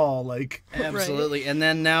podcast at all. Like, absolutely. Right. And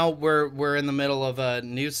then now we're in the middle of a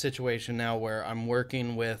new situation now where I'm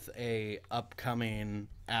working with a upcoming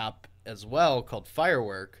app as well called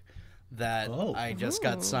Firework that I just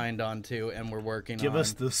got signed on to, and we're working on. Give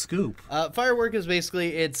us the scoop. Firework is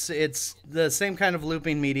basically, it's the same kind of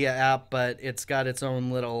looping media app, but it's got its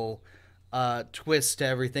own little twist to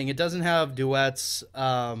everything. It doesn't have duets.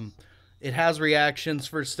 It has reactions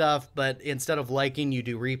for stuff, but instead of liking, you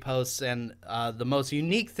do reposts. And the most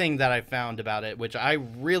unique thing that I found about it, which I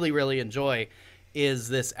really, really enjoy, is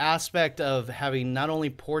this aspect of having not only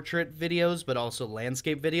portrait videos but also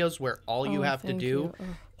landscape videos where all you have to do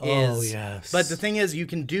is yes. But the thing is, you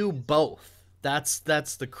can do both. That's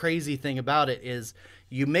the crazy thing about it is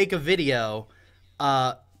you make a video,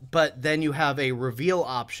 but then you have a reveal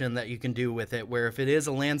option that you can do with it, where if it is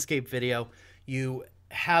a landscape video, you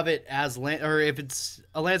have it as or if it's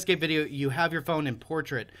a landscape video, you have your phone in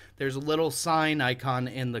portrait. There's a little sign icon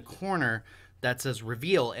in the corner that says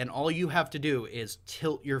reveal, and all you have to do is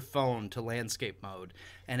tilt your phone to landscape mode,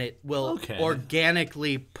 and it will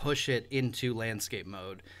organically push it into landscape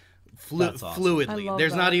mode fluidly.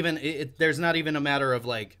 There's not even a matter of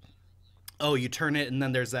like, oh, you turn it and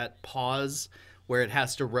then there's that pause where it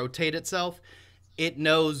has to rotate itself. It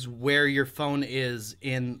knows where your phone is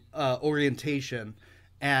in orientation,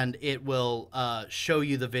 and it will show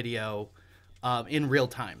you the video in real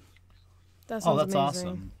time. That's amazing.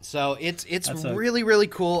 Awesome. So it's really, really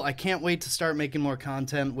cool. I can't wait to start making more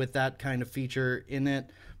content with that kind of feature in it.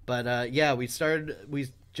 But yeah, we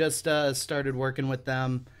just started working with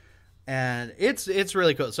them, and it's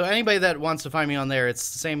really cool. So anybody that wants to find me on there,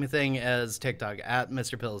 it's the same thing as TikTok at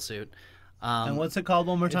MrPillowSuit. And what's it called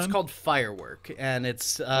one more time? It's called Firework, and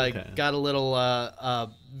it's got a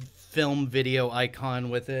little film video icon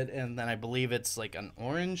with it, and then I believe it's like an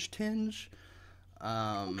orange tinge.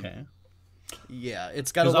 Yeah,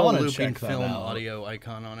 it's got a little looping film audio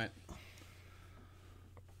icon on it.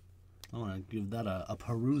 I want to give that a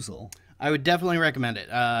perusal. I would definitely recommend it.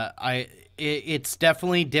 It's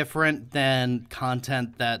definitely different than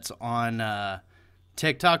content that's on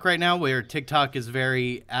TikTok right now, where TikTok is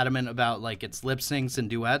very adamant about like its lip syncs and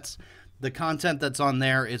duets. The content that's on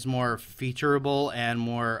there is more featureable and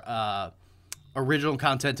more original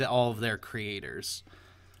content to all of their creators.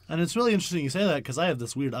 And it's really interesting you say that, because I have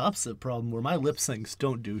this weird opposite problem where my lip syncs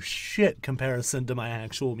don't do shit comparison to my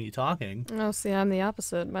actual me talking. Oh, see, I'm the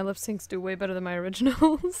opposite. My lip syncs do way better than my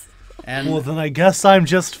originals. And well, then I guess I'm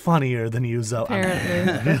just funnier than you, Zoe.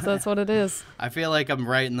 Apparently, that's what it is. I feel like I'm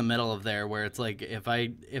right in the middle of there, where it's like if I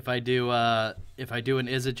do an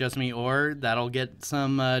Is It Just Me Or, that'll get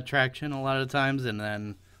some traction a lot of times, and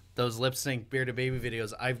then those lip sync Bearded Baby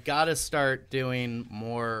videos. I've got to start doing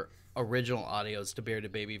more original audios to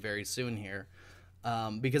Bearded Baby very soon here,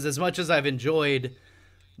 because as much as I've enjoyed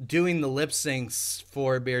doing the lip syncs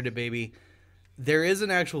for Bearded Baby, there is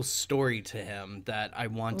an actual story to him that I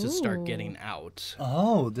want to start getting out.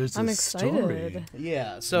 Oh, there's I'm a excited. story.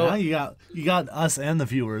 Yeah, so now you got us and the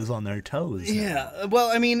viewers on their toes. Yeah, well,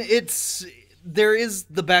 I mean, there is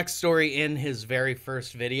the backstory in his very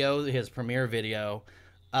first video, his premiere video,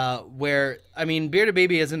 where, I mean, Bearded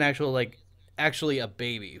Baby isn't actually a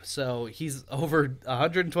baby, so he's over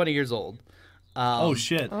 120 years old. Oh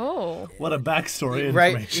shit! Oh, what a backstory!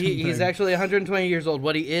 Right, he's actually 120 years old.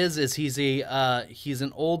 What he is he's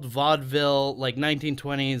an old vaudeville, like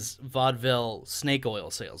 1920s vaudeville snake oil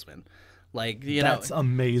salesman. Like, that's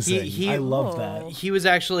amazing. I love that. He was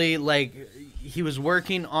actually he was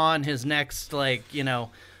working on his next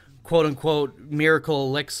quote unquote miracle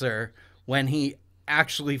elixir when he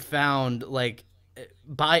actually found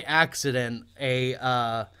by accident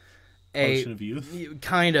a potion of youth,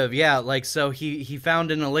 kind of, yeah. So he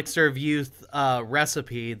found an elixir of youth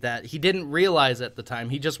recipe that he didn't realize at the time.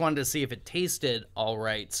 He just wanted to see if it tasted all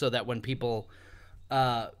right, so that when people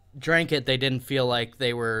drank it, they didn't feel like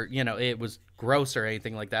they were, it was gross or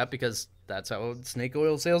anything like that, because that's how a snake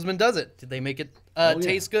oil salesman does it. They make it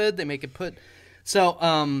taste good. They make it put.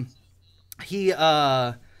 So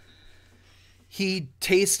he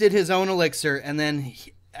tasted his own elixir, and then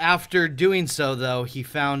after doing so, though, he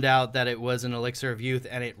found out that it was an elixir of youth,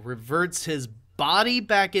 and it reverts his body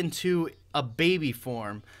back into a baby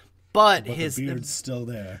form. But his beard's still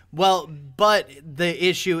there. Well, but the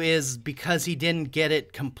issue is, because he didn't get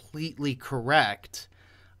it completely correct,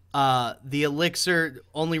 the elixir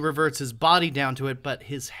only reverts his body down to it, but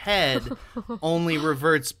his head only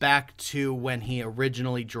reverts back to when he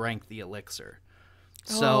originally drank the elixir.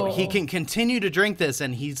 So he can continue to drink this,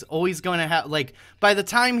 and he's always going to have, by the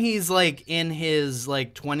time he's in his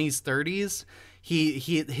 20s, 30s,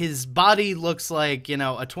 his body looks like, a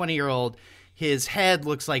 20-year-old. His head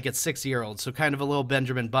looks like a 60-year-old. So kind of a little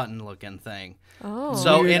Benjamin Button looking thing. Oh.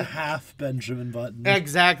 So in half Benjamin Button.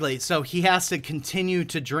 Exactly. So he has to continue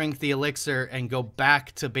to drink the elixir and go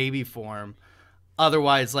back to baby form.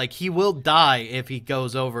 Otherwise, he will die if he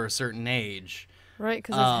goes over a certain age. Right,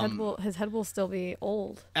 because his head will still be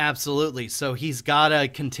old. Absolutely. So he's got to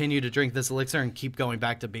continue to drink this elixir and keep going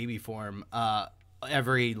back to baby form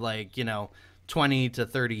every 20 to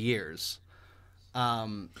 30 years,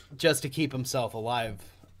 just to keep himself alive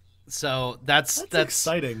So that's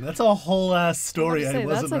exciting. That's a whole ass story I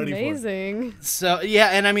wasn't ready for. That's amazing. So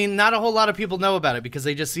yeah, and I mean, not a whole lot of people know about it because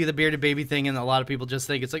they just see the bearded baby thing, and a lot of people just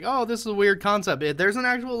think it's like, oh, this is a weird concept. There's an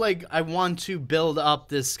actual like, I want to build up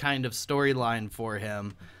this kind of storyline for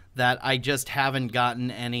him that I just haven't gotten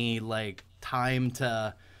any like time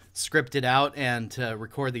to script it out and to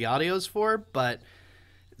record the audios for, but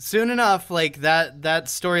soon enough, like that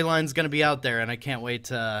storyline's gonna be out there, and I can't wait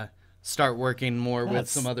to start working more with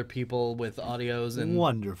some other people with audios. And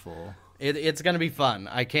wonderful. It's going to be fun.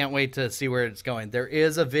 I can't wait to see where it's going. There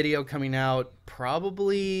is a video coming out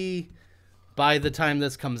probably by the time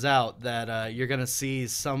this comes out that you're going to see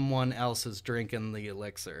someone else is drinking the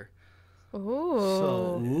elixir.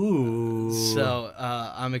 Ooh. So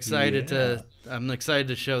I'm excited to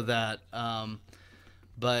show that.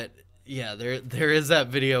 But yeah, there is that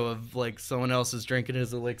video of like someone else is drinking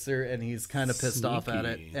his elixir and he's kind of pissed off at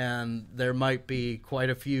it, and there might be quite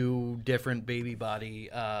a few different baby body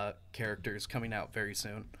characters coming out very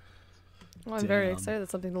soon. Well, I'm very excited.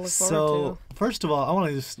 That's something to look forward to. So, first of all, I want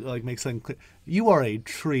to just like make something clear. You are a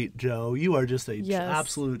treat, Joe. You are just a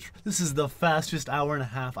absolute. This is the fastest hour and a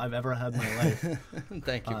half I've ever had in my life.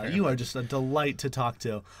 Thank you. You are just a delight to talk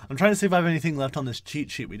to. I'm trying to see if I have anything left on this cheat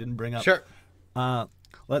sheet we didn't bring up. Sure.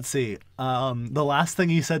 Let's see. The last thing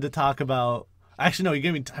you said to talk about. Actually, no. You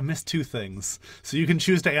gave me. I missed two things, so you can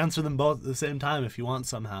choose to answer them both at the same time if you want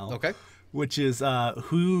somehow. Okay. Which is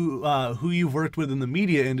who you've worked with in the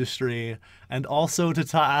media industry, and also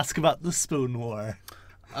to ask about the spoon war.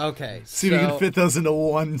 Okay. See if you can fit those into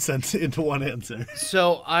one answer.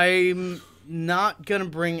 So I'm not gonna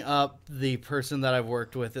bring up the person that I've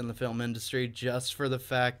worked with in the film industry just for the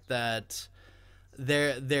fact that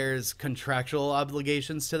there's contractual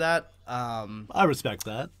obligations to that. I respect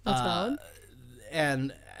that. That's valid.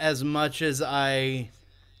 And as much as I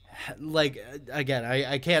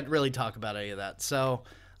can't really talk about any of that, so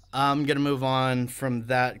I'm gonna move on from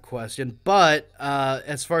that question. But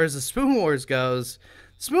as far as the Spoon Wars goes,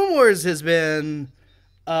 Spoon Wars has been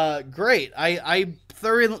great. I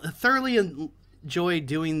thoroughly enjoy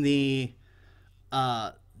doing the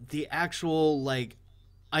actual like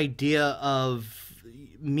idea of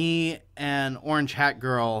me and Orange Hat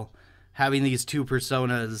Girl having these two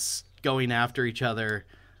personas going after each other.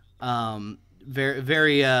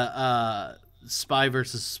 Very spy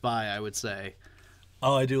versus spy, I would say.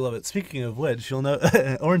 Oh, I do love it. Speaking of which, you'll know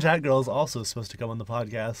Orange Hat Girl is also supposed to come on the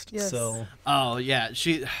podcast. Yes. So. Oh yeah,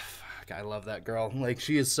 I love that girl. Like,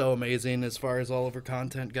 she is so amazing as far as all of her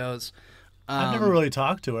content goes. I've never really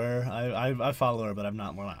talked to her. I follow her, but I'm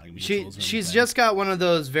not more like she's just got one of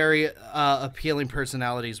those very appealing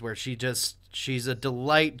personalities where she's a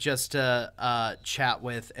delight just to chat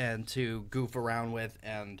with and to goof around with,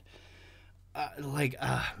 and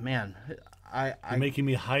man, you're making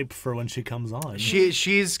me hype for when she comes on.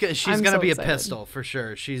 She's gonna be a pistol for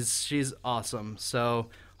sure. She's awesome. So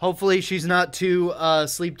hopefully she's not too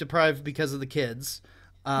sleep deprived because of the kids.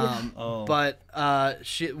 But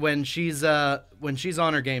when she's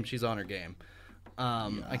on her game, she's on her game.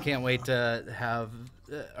 I can't wait to have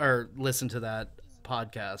or listen to that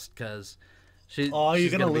podcast because she's you're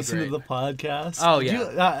gonna listen to the podcast? Oh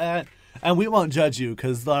yeah. And we won't judge you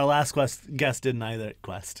because our last guest didn't either.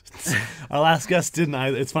 Our last guest didn't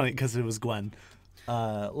either. It's funny because it was Gwen.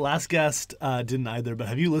 Last guest didn't either, but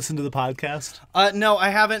have you listened to the podcast? No, I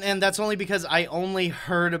haven't, and that's only because I only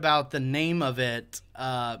heard about the name of it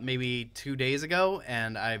maybe 2 days ago,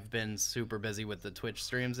 and I've been super busy with the Twitch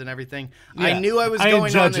streams and everything. Yeah, I knew I was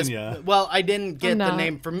going on this. Well, I didn't get the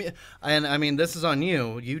name from you, and I mean, this is on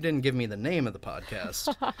you. You didn't give me the name of the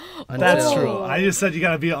podcast. That's true. I just said you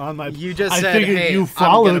got to be on my. You just said, "Hey, you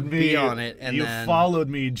followed me be on it," and you then followed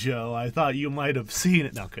me, Joe. I thought you might have seen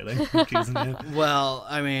it. No kidding. I'm teasing you. Well,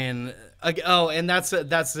 I mean, and that's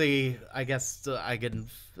the, I guess I can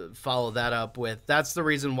follow that up with, that's the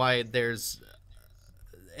reason why there's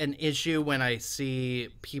an issue when I see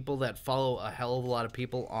people that follow a hell of a lot of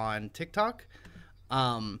people on TikTok,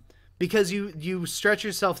 because you stretch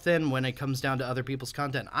yourself thin when it comes down to other people's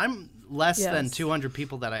content. I'm less than 200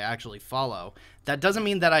 people that I actually follow. That doesn't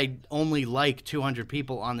mean that I only like 200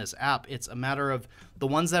 people on this app. It's a matter of the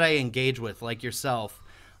ones that I engage with, like yourself.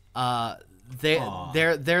 They're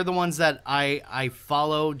the ones that I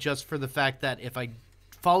follow just for the fact that if I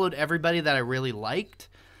followed everybody that I really liked,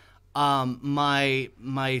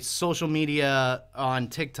 my social media on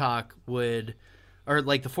TikTok would, or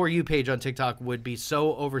like the For You page on TikTok would be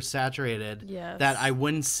so oversaturated that I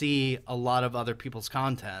wouldn't see a lot of other people's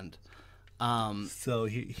content. So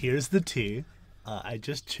here's the tea. I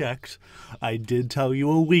just checked. I did tell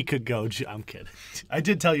you a week ago. I'm kidding. I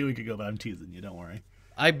did tell you a week ago, but I'm teasing you. Don't worry.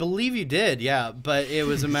 I believe you did, yeah, but it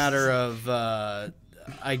was a matter of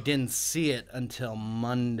I didn't see it until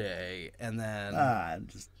Monday, and then I'm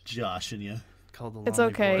just joshing you. It's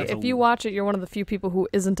okay. If you watch it, you're one of the few people who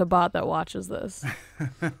isn't a bot that watches this.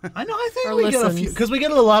 I know. I think we get a few because we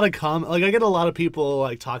get a lot of I get a lot of people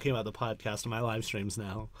like talking about the podcast on my live streams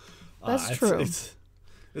now. That's true.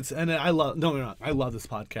 And I love. No, no, I love this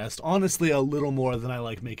podcast. Honestly, a little more than I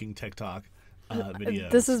like making TikTok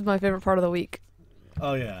videos. This is my favorite part of the week.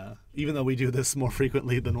 Oh yeah. Even though we do this more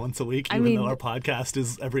frequently than once a week, even though our podcast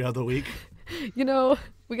is every other week.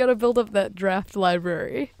 We got to build up that draft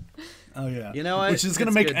library. Oh yeah. You know what? Which is going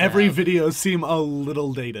to make every video seem a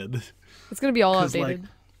little dated. It's going to be all outdated.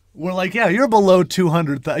 We're like, yeah, you're below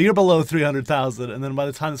 200,000, you're below 300,000, and then by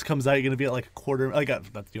the time this comes out, you're going to be at like a quarter, like you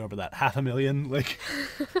remember that, 500,000, like.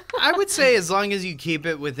 I would say as long as you keep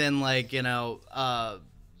it within 5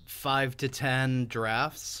 to 10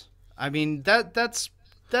 drafts. I mean, that's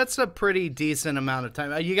a pretty decent amount of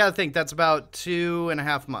time. You got to think that's about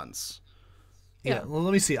 2.5 months. Yeah, well,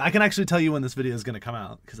 let me see. I can actually tell you when this video is going to come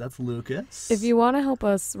out, because that's Lucas. If you want to help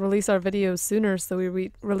us release our videos sooner so we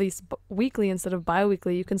release weekly instead of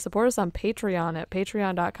bi-weekly, you can support us on Patreon at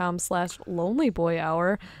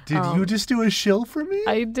patreon.com/lonelyboyhour. Did you just do a shill for me?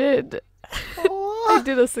 I did. I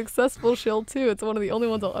did a successful shill, too. It's one of the only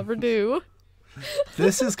ones I'll ever do.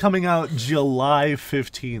 This is coming out July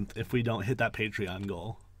 15th if we don't hit that Patreon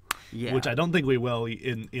goal. Yeah. Which I don't think we will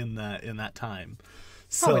in that time.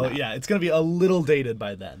 So, yeah, it's going to be a little dated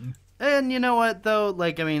by then. And you know what, though?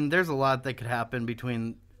 There's a lot that could happen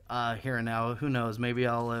between here and now. Who knows? Maybe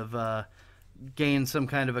I'll have gained some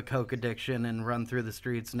kind of a coke addiction and run through the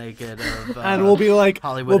streets naked of and we'll be like,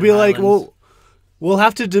 Hollywood we'll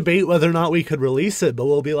have to debate whether or not we could release it, but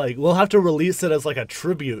we'll have to release it as like a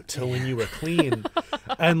tribute to when you were clean.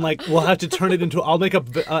 And we'll have to turn it into,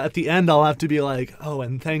 at the end, I'll have to be like, oh,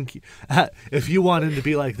 and thank you. If you want him to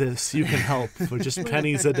be like this, you can help for just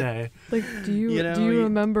pennies a day. Do you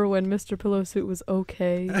remember when MrPillowSuit was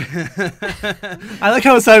okay? I like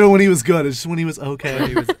how it's not even when he was good, it's just when he was okay. When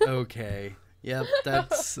he was okay. Yep,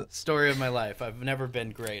 that's the story of my life. I've never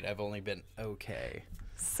been great. I've only been okay.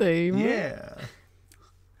 Same. Yeah.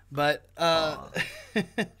 But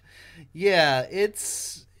yeah,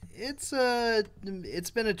 it's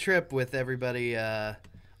been a trip with everybody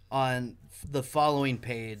on the following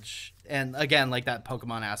page, and again, like that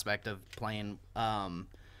Pokemon aspect of playing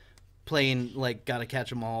gotta catch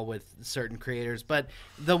them all with certain creators. But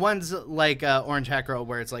the ones like Orange Hat Girl,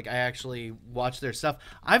 where it's like I actually watch their stuff,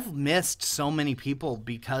 I've missed so many people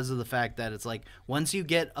because of the fact that it's like once you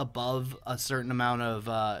get above a certain amount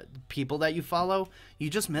of people that you follow, you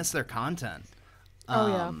just miss their content.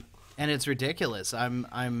 And it's ridiculous. And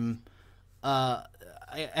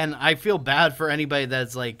I feel bad for anybody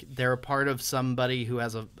that's like they're a part of somebody who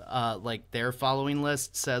has a their following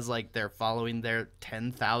list says like they're following their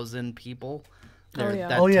 10,000 people. You're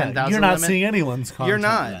not seeing anyone's content. You're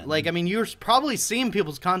not. You're probably seeing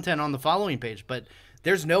people's content on the following page, but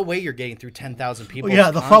there's no way you're getting through 10,000 people. Well,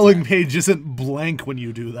 yeah, the following page isn't blank when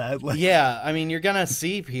you do that. Yeah, you're gonna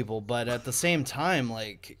see people, but at the same time,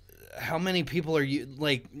 how many people are you?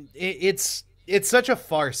 It's such a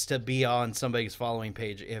farce to be on somebody's following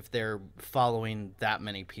page if they're following that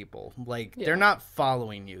many people. They're not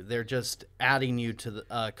following you. They're just adding you to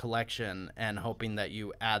the collection and hoping that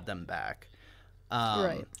you add them back.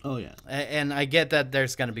 Right. Oh, yeah. And I get that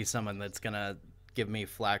there's going to be someone that's going to give me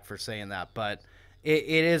flack for saying that, but it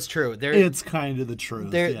is true. It's kind of the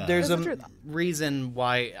truth. There's a reason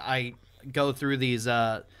why I go through these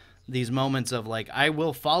moments of I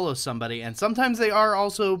will follow somebody, and sometimes they are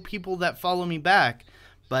also people that follow me back,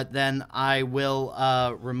 but then I will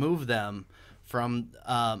remove them from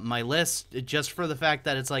my list just for the fact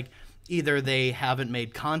that it's either they haven't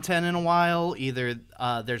made content in a while, either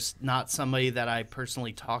there's not somebody that I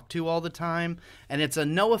personally talk to all the time, and it's a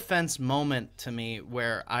no offense moment to me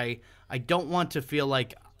where I don't want to feel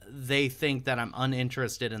like they think that I'm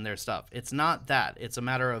uninterested in their stuff. It's not that. It's a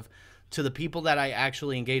matter of to the people that I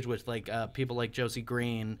actually engage with, people like Josie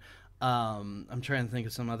Green. I'm trying to think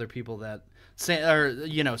of some other people that Sir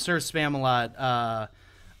Spamalot,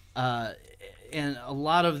 and a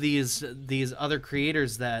lot of these other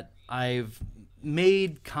creators that I've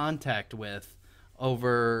made contact with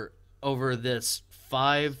over this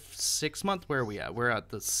 5-6 month. Where are we at? We're at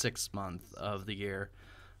the 6th month of the year.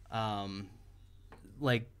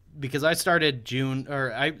 Because I started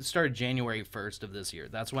January 1st of this year.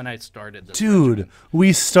 That's when I started this. Dude, regimen.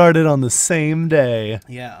 We started on the same day.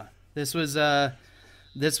 Yeah. This was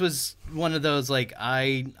one of those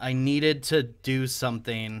I needed to do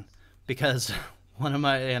something because one of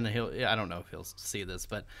my, and I don't know if he'll see this,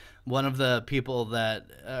 but one of the people that,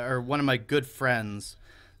 or one of my good friends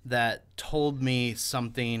that told me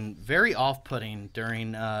something very off-putting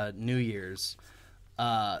during New Year's,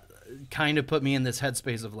 kind of put me in this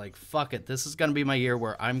headspace of like, fuck it, this is going to be my year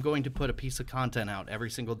where I'm going to put a piece of content out every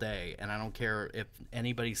single day, and I don't care if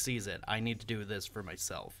anybody sees it. I need to do this for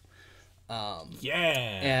myself.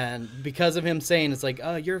 And because of him saying, it's like,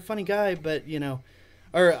 oh, you're a funny guy, but no,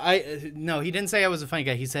 he didn't say I was a funny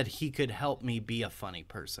guy. He said he could help me be a funny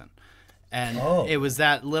person. And it was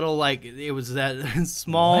that little, like, it was that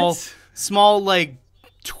small, like,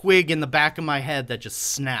 twig in the back of my head that just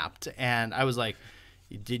snapped. And I was like,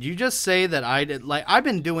 did you just say that I did? Like, I've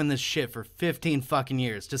been doing this shit for 15 fucking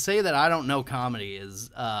years. To say that I don't know comedy is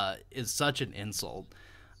such an insult.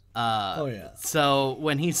 So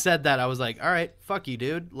when he said that, I was like, all right, fuck you,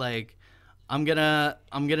 dude. Like, I'm gonna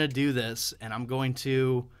do this, and I'm going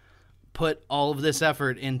to put all of this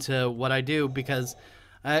effort into what I do, because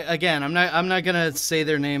I'm not gonna say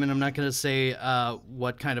their name, and I'm not gonna say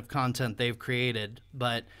what kind of content they've created,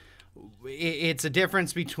 but it's a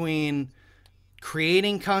difference between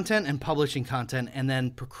creating content and publishing content, and then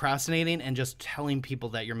procrastinating and just telling people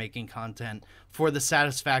that you're making content for the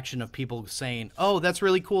satisfaction of people saying, oh, that's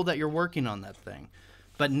really cool that you're working on that thing,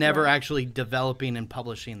 but never actually developing and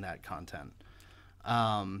publishing that content.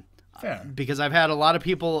 Fair. Because I've had a lot of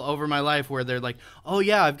people over my life where they're like, oh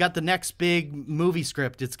yeah, I've got the next big movie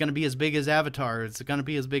script. It's going to be as big as Avatar. It's going to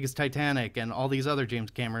be as big as Titanic and all these other James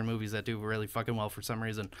Cameron movies that do really fucking well for some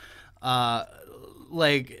reason.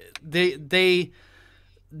 Like they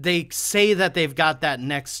say that they've got that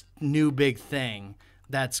next new big thing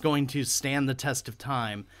that's going to stand the test of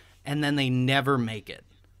time, and then they never make it.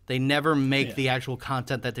 They never make the actual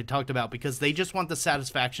content that they talked about, because they just want the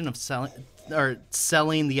satisfaction of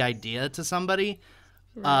selling the idea to somebody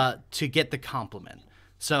to get the compliment.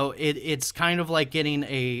 So it's kind of like getting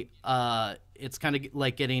a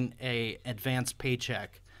advanced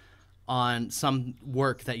paycheck on some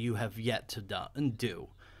work that you have yet to do.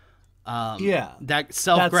 That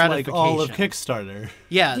self-gratification. That's like all of Kickstarter.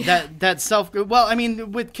 Yeah, well, I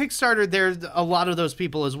mean, with Kickstarter, there's a lot of those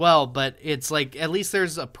people as well, but it's like, at least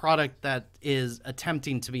there's a product that is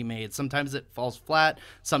attempting to be made. Sometimes it falls flat.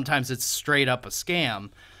 Sometimes it's straight up a scam.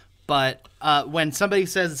 But when somebody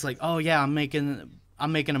says, it's like, oh yeah, I'm making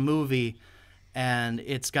a movie, and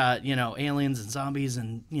it's got, aliens and zombies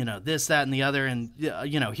and, this, that, and the other, and,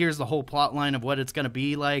 here's the whole plot line of what it's going to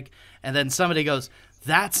be like. And then somebody goes,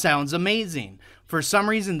 that sounds amazing. For some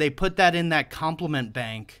reason, they put that in that compliment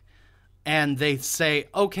bank, and they say,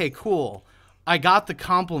 okay, cool. I got the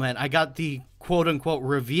compliment. I got the quote-unquote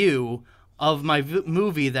review of my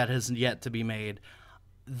movie that has yet to be made.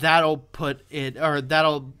 That'll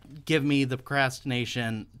give me the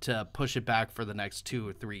procrastination to push it back for the next 2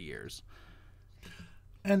 or 3 years.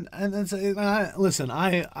 And listen,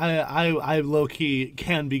 I low key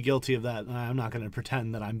can be guilty of that, and I'm not going to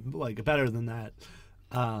pretend that I'm like better than that.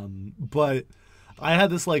 But I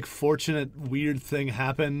had this like fortunate weird thing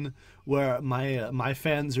happen where my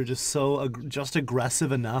fans are just just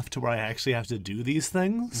aggressive enough to where I actually have to do these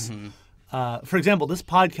things. Mm-hmm. For example, this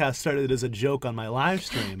podcast started as a joke on my live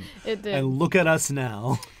stream. It did. And look at us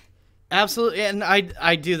now. Absolutely, and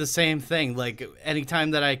I do the same thing. Like,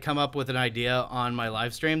 anytime that I come up with an idea on my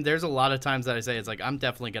live stream, there's a lot of times that I say, it's like, I'm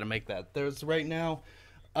definitely going to make that. There's right now,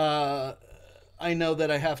 I know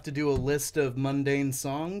that I have to do a list of mundane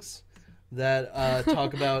songs that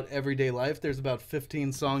talk about everyday life. There's about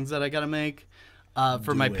 15 songs that I got to make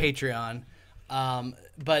for my Patreon.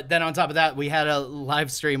 But then on top of that, we had a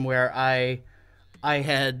live stream where I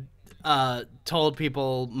had told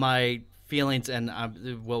people my feelings, and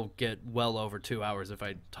we'll get well over 2 hours if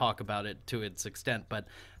I talk about it to its extent, but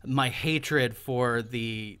my hatred for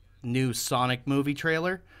the new Sonic movie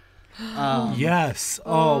trailer. Yes.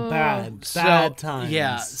 Bad times.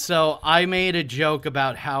 Yeah. So I made a joke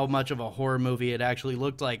about how much of a horror movie it actually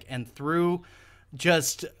looked like, and through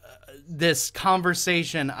just this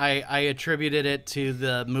conversation, I attributed it to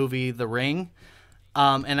the movie The Ring,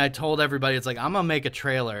 and I told everybody, it's like, I'm gonna make a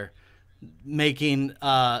trailer making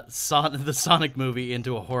the Sonic movie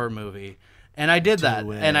into a horror movie, and I did that,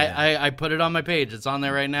 and I put it on my page. It's on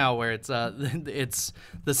there right now, where it's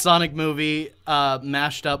the Sonic movie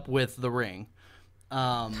mashed up with The Ring.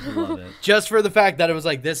 Love it. Just for the fact that it was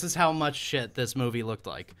like, this is how much shit this movie looked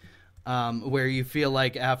like, where you feel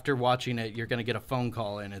like after watching it, you're gonna get a phone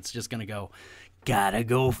call, and it's just gonna go, gotta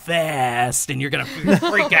go fast, and you're gonna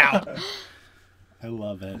freak out. I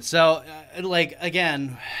love it. So, like,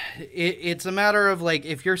 again, it's a matter of, like,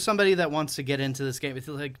 if you're somebody that wants to get into this game, it's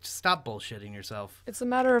like, stop bullshitting yourself. It's a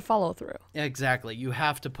matter of follow through. Exactly. You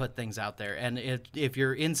have to put things out there. And if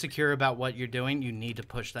you're insecure about what you're doing, you need to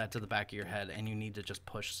push that to the back of your head, and you need to just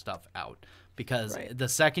push stuff out. Because the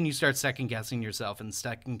second you start second-guessing yourself and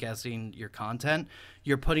second-guessing your content,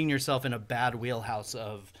 you're putting yourself in a bad wheelhouse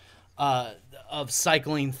of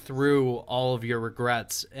cycling through all of your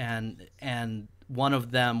regrets, and one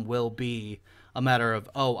of them will be a matter of,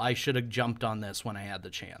 oh, I should have jumped on this when I had the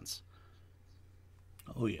chance.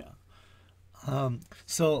 Oh, yeah.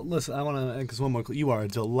 So listen, I want to, because one more, you are a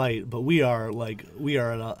delight, but we are at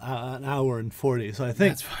an hour and 40. So I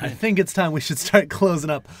think it's time we should start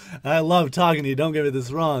closing up. I love talking to you. Don't get me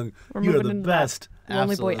this wrong. You are the best.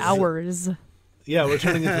 Lonely Boy Hours. Yeah, we're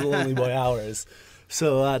turning into the Lonely Boy Hours.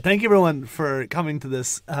 So thank you, everyone, for coming to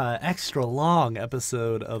this extra long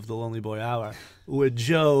episode of the Lonely Boy Hour with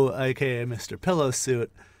Joe, a.k.a. MrPillowSuit.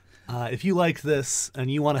 If you like this and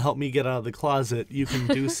you want to help me get out of the closet, you can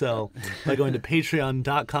do so by going to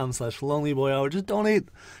patreon.com/lonelyboyhour. Just donate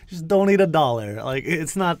 $1. Like,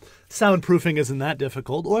 it's not, soundproofing isn't that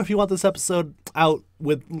difficult. Or if you want this episode out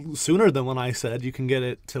sooner than when I said, you can get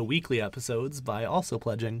it to weekly episodes by also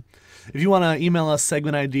pledging. If you want to email us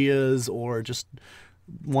segment ideas or just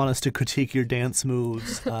want us to critique your dance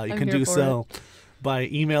moves, you can do so by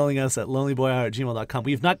emailing us at lonelyboyhour@gmail.com.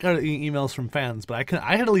 We've not got any emails from fans, but I can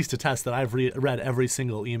at least attest that I've read every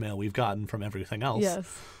single email we've gotten from everything else.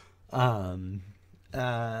 Yes.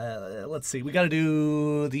 Let's see. We got to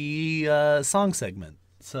do the song segment.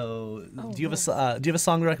 So, do you have a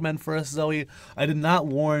song to recommend for us, Zoe? I did not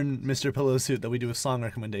warn MrPillowSuit that we do a song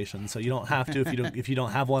recommendation, so you don't have to if you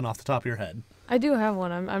don't have one off the top of your head. I do have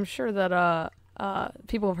one. I'm sure that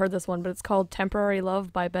people have heard this one, but it's called "Temporary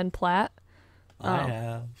Love" by Ben Platt. I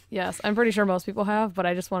have. Yes, I'm pretty sure most people have, but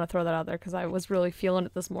I just want to throw that out there because I was really feeling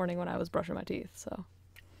it this morning when I was brushing my teeth.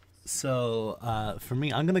 So for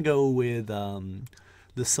me, I'm gonna go with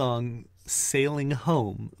the song "Sailing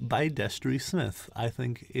Home" by Destry Smith. I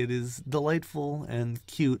think it is delightful and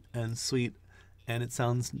cute and sweet, and it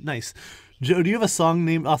sounds nice. Joe, do you have a song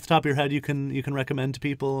name off the top of your head you can recommend to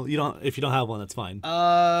people? You don't. If you don't have one, that's fine.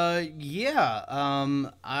 Yeah.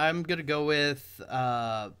 I'm gonna go with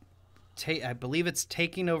I believe it's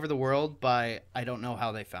 "Taking Over the World" by I Don't Know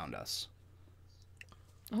How They Found Us.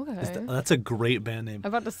 Okay. That's a great band name. I'm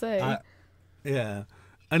about to say. Yeah.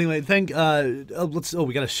 Anyway, we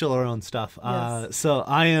gotta shill our own stuff. Yes. So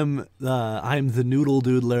I'm the Noodle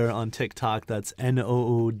Doodler on TikTok. That's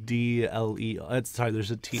NOODLE. Sorry,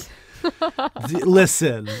 there's a T.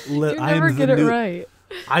 Listen, you never get it right.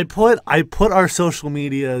 I put our social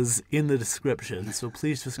medias in the description, so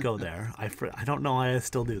please just go there. I don't know why I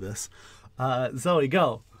still do this. Zoe,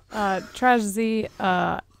 go. Trazhie,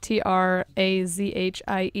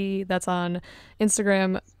 TRAZHIE. That's on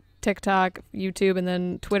Instagram, TikTok, YouTube, and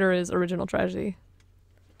then Twitter is Original Trazhie.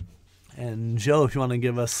 And Joe, if you want to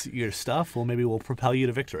give us your stuff, maybe we'll propel you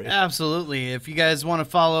to victory. Absolutely. If you guys want to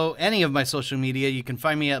follow any of my social media, you can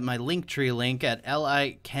find me at my Linktree link at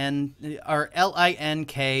linktr.ee/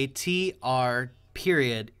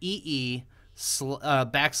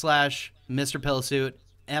 /MrPillowSuit MrPillowSuit.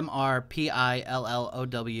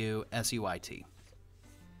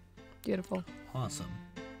 Beautiful. Awesome.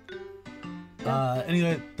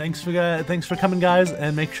 Anyway, thanks for coming, guys,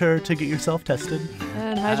 and make sure to get yourself tested.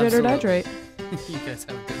 And hydrate or dihydrate. You guys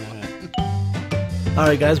have a good one. All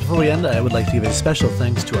right, guys, before we end, I would like to give a special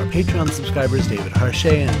thanks to our Patreon subscribers, David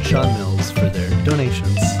Harshay and Sean Mills, for their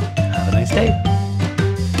donations. Have a nice day.